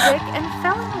roll music and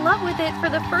fell in love with it for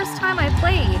the first time I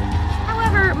played.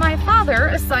 However, my father,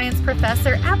 a science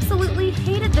professor, absolutely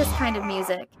hated this kind of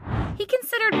music. He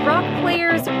considered rock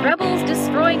players rebels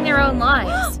destroying their own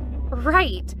lives.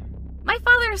 Right. My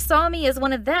father saw me as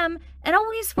one of them and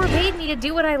always forbade me to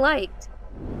do what I liked.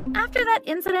 After that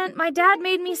incident, my dad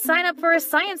made me sign up for a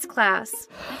science class.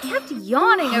 I kept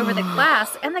yawning over the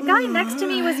class, and the guy next to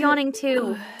me was yawning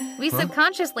too. We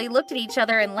subconsciously looked at each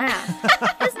other and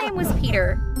laughed. His name was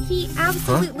Peter. He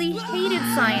absolutely hated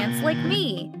science like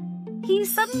me. He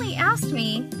suddenly asked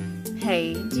me,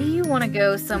 "Hey, do you want to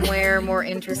go somewhere more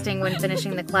interesting when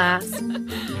finishing the class?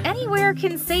 Anywhere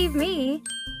can save me."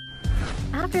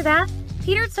 After that,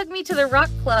 Peter took me to the rock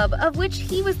club, of which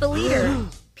he was the leader.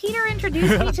 Peter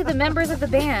introduced me to the members of the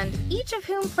band, each of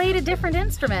whom played a different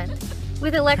instrument,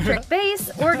 with electric bass,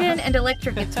 organ, and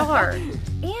electric guitar.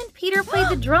 And Peter played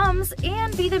the drums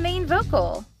and be the main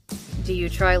vocal. "Do you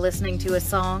try listening to a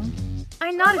song?" I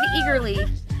nodded eagerly.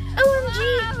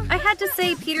 OMG! I had to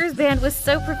say Peter's band was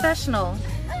so professional.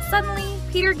 Suddenly,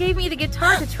 Peter gave me the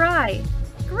guitar to try.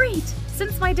 Great!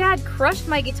 Since my dad crushed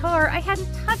my guitar, I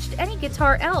hadn't touched any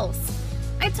guitar else.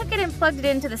 I took it and plugged it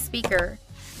into the speaker.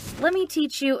 Let me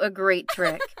teach you a great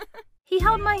trick. He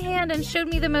held my hand and showed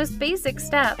me the most basic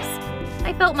steps.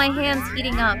 I felt my hands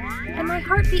heating up, and my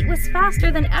heartbeat was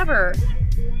faster than ever.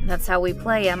 That's how we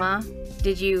play, Emma.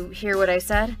 Did you hear what I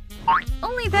said?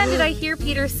 Only then did I hear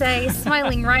Peter say,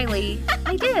 smiling wryly,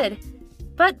 I did.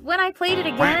 But when I played it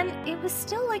again, it was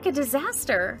still like a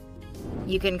disaster.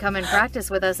 You can come and practice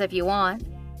with us if you want.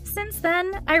 Since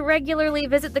then, I regularly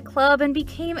visit the club and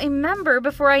became a member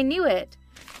before I knew it.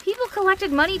 People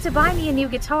collected money to buy me a new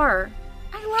guitar.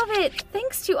 I love it,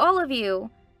 thanks to all of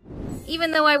you.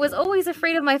 Even though I was always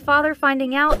afraid of my father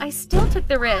finding out, I still took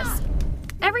the risk.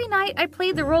 Every night, I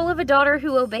played the role of a daughter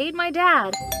who obeyed my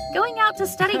dad, going out to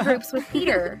study groups with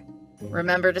Peter.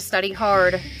 Remember to study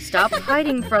hard. Stop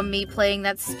hiding from me playing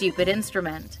that stupid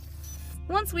instrument.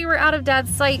 Once we were out of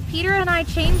Dad's sight, Peter and I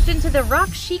changed into the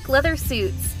rock chic leather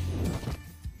suits.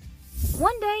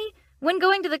 One day, when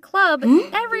going to the club,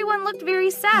 everyone looked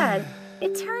very sad.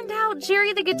 It turned out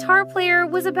Jerry the guitar player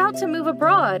was about to move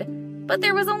abroad, but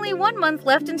there was only 1 month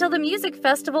left until the music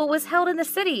festival was held in the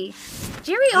city.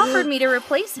 Jerry offered me to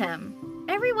replace him.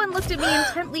 Everyone looked at me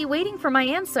intently, waiting for my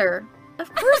answer.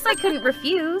 Of course I couldn't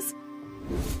refuse.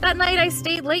 That night I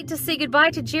stayed late to say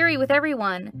goodbye to Jerry with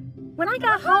everyone. When I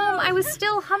got home, I was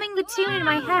still humming the tune in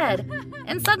my head,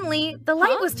 and suddenly the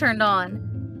light was turned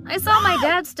on. I saw my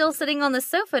dad still sitting on the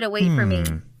sofa to wait for me.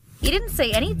 He didn't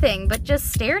say anything, but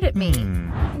just stared at me.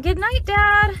 Good night,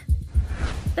 Dad.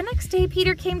 The next day,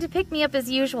 Peter came to pick me up as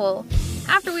usual.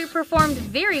 After we performed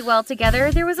very well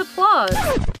together, there was applause.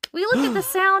 We looked at the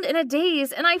sound in a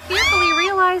daze, and I fearfully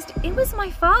realized it was my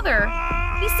father.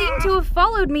 He seemed to have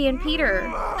followed me and Peter.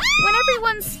 When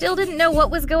everyone still didn't know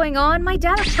what was going on, my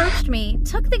dad approached me,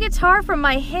 took the guitar from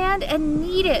my hand, and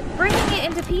kneed it, breaking it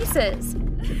into pieces.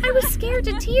 I was scared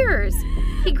to tears.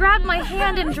 He grabbed my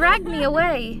hand and dragged me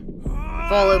away.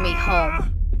 Follow me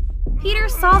home. Peter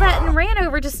saw that and ran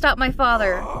over to stop my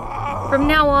father. From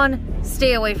now on,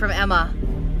 stay away from Emma.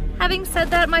 Having said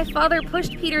that, my father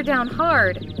pushed Peter down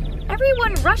hard.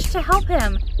 Everyone rushed to help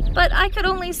him, but I could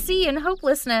only see in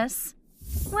hopelessness.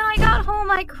 When I got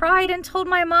home, I cried and told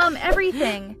my mom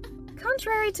everything.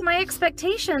 Contrary to my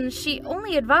expectations, she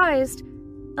only advised,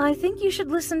 I think you should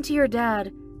listen to your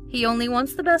dad. He only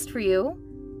wants the best for you.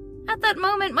 At that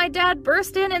moment, my dad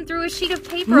burst in and threw a sheet of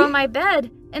paper on my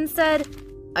bed and said,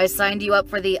 I signed you up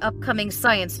for the upcoming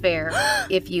science fair.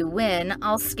 If you win,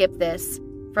 I'll skip this.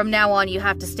 From now on, you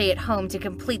have to stay at home to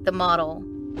complete the model.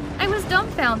 I was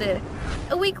dumbfounded.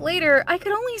 A week later, I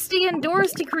could only stay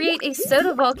indoors to create a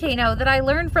soda volcano that I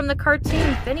learned from the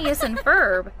cartoon Phineas and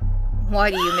Ferb.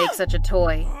 Why do you make such a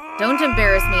toy? Don't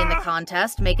embarrass me in the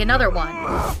contest. Make another one.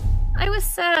 I was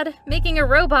sad, making a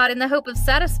robot in the hope of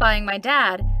satisfying my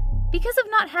dad. Because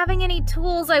of not having any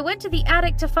tools, I went to the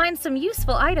attic to find some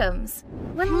useful items.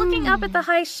 When looking up at the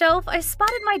high shelf, I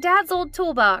spotted my dad's old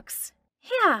toolbox.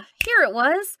 Yeah, here it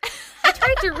was. I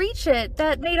tried to reach it,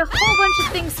 that made a whole bunch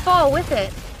of things fall with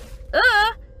it.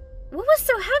 What was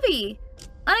so heavy?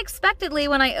 Unexpectedly,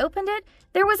 when I opened it,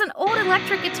 there was an old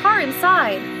electric guitar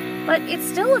inside, but it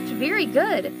still looked very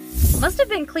good. Must have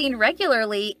been cleaned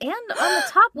regularly, and on the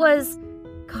top was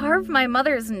carved my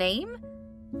mother's name.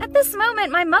 At this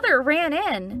moment, my mother ran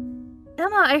in.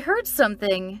 Emma, I heard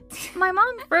something. My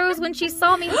mom froze when she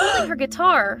saw me holding her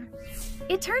guitar.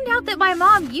 It turned out that my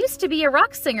mom used to be a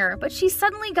rock singer, but she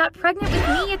suddenly got pregnant with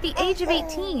me at the age of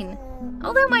 18.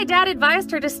 Although my dad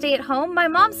advised her to stay at home, my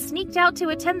mom sneaked out to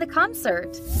attend the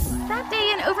concert. That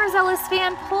day, an overzealous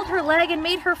fan pulled her leg and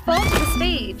made her fall to the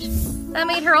stage. That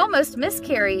made her almost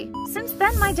miscarry. Since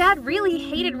then, my dad really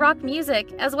hated rock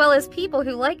music, as well as people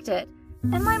who liked it.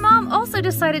 And my mom also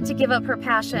decided to give up her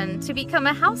passion, to become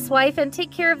a housewife and take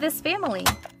care of this family.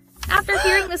 After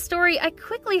hearing the story, I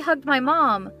quickly hugged my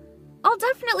mom. I'll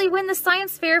definitely win the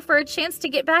science fair for a chance to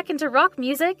get back into rock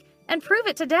music and prove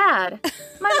it to Dad.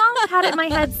 My mom patted my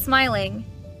head, smiling.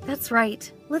 That's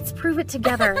right, let's prove it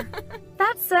together.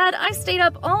 That said, I stayed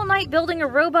up all night building a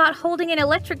robot holding an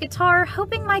electric guitar,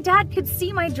 hoping my dad could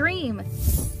see my dream.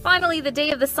 Finally, the day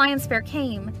of the science fair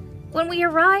came. When we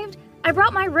arrived, I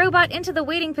brought my robot into the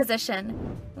waiting position.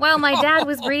 While my dad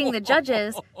was greeting the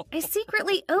judges, I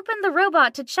secretly opened the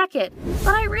robot to check it,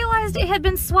 but I realized it had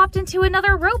been swapped into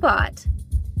another robot.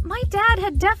 My dad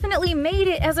had definitely made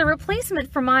it as a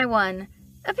replacement for my one.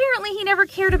 Apparently, he never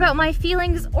cared about my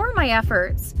feelings or my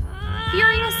efforts.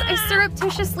 Furious, I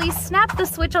surreptitiously snapped the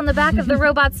switch on the back of the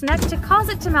robot's neck to cause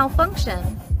it to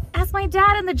malfunction. As my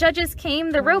dad and the judges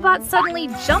came, the robot suddenly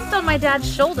jumped on my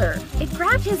dad's shoulder. It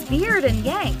grabbed his beard and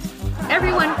yanked.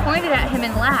 Everyone pointed at him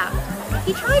and laughed.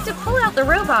 He tried to pull out the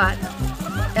robot.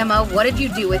 Emma, what did you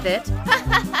do with it?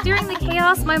 During the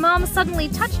chaos, my mom suddenly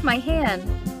touched my hand.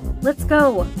 Let's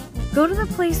go. Go to the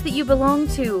place that you belong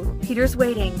to. Peter's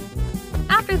waiting.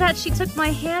 After that, she took my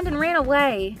hand and ran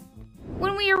away.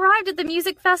 When we arrived at the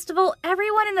music festival,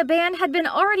 everyone in the band had been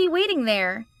already waiting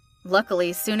there.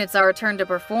 Luckily, soon it's our turn to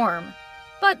perform.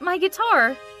 But my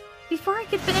guitar... Before I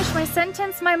could finish my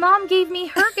sentence, my mom gave me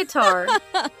her guitar.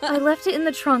 I left it in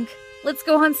the trunk. Let's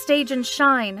go on stage and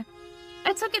shine.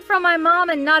 I took it from my mom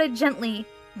and nodded gently.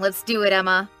 Let's do it,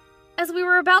 Emma. As we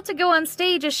were about to go on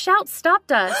stage, a shout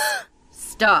stopped us.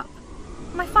 Stop.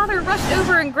 My father rushed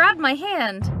over and grabbed my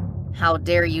hand. How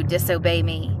dare you disobey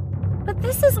me? But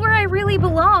this is where I really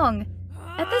belong.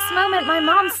 At this moment, my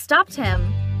mom stopped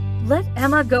him. Let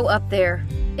Emma go up there.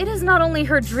 It is not only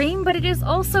her dream, but it is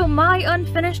also my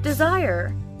unfinished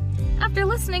desire. After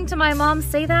listening to my mom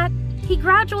say that, he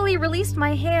gradually released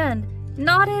my hand,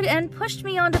 nodded, and pushed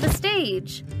me onto the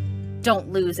stage.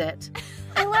 Don't lose it.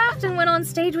 I laughed and went on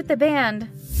stage with the band.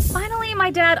 Finally,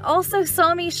 my dad also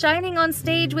saw me shining on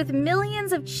stage with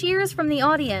millions of cheers from the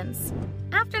audience.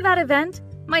 After that event,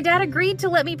 my dad agreed to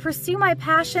let me pursue my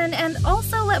passion and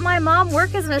also let my mom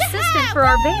work as an assistant for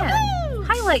our band,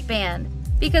 Highlight Band,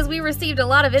 because we received a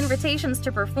lot of invitations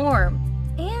to perform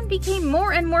and became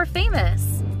more and more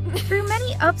famous. Through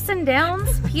many ups and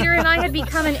downs, Peter and I had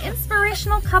become an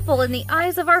inspirational couple in the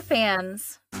eyes of our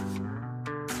fans.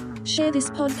 Share this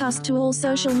podcast to all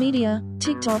social media,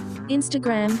 TikTok,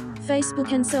 Instagram,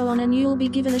 Facebook and so on, and you'll be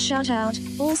given a shout out.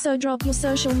 Also drop your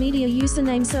social media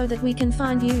username so that we can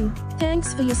find you.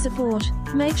 Thanks for your support.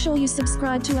 Make sure you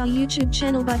subscribe to our YouTube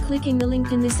channel by clicking the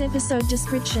link in this episode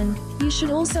description. You should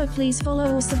also please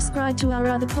follow or subscribe to our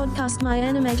other podcast, My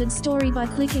Animated Story, by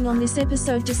clicking on this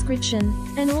episode description.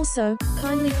 And also,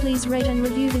 kindly please rate and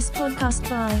review this podcast.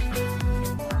 Bye.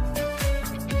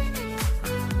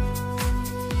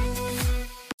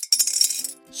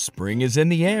 Spring is in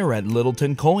the air at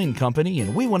Littleton Coin Company,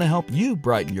 and we want to help you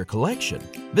brighten your collection.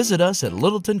 Visit us at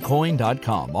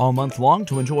littletoncoin.com all month long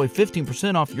to enjoy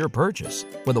 15% off your purchase.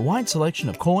 With a wide selection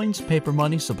of coins, paper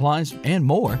money, supplies, and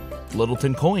more,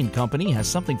 Littleton Coin Company has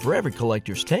something for every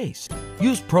collector's taste.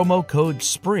 Use promo code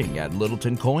SPRING at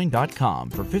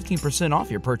littletoncoin.com for 15% off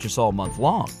your purchase all month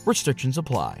long. Restrictions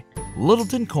apply.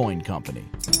 Littleton Coin Company.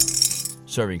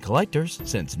 Serving collectors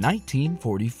since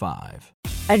 1945.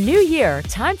 A new year,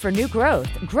 time for new growth.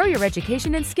 Grow your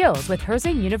education and skills with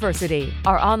Herzing University.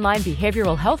 Our online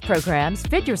behavioral health programs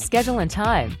fit your schedule and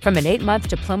time. From an 8-month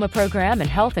diploma program in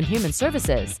health and human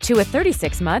services to a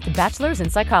 36-month bachelor's in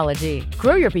psychology.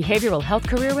 Grow your behavioral health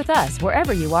career with us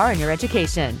wherever you are in your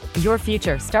education. Your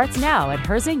future starts now at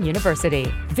Herzing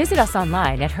University. Visit us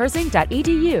online at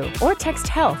herzing.edu or text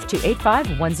health to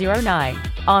 85109.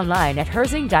 Online at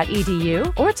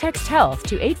herzing.edu or text health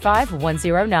to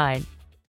 85109.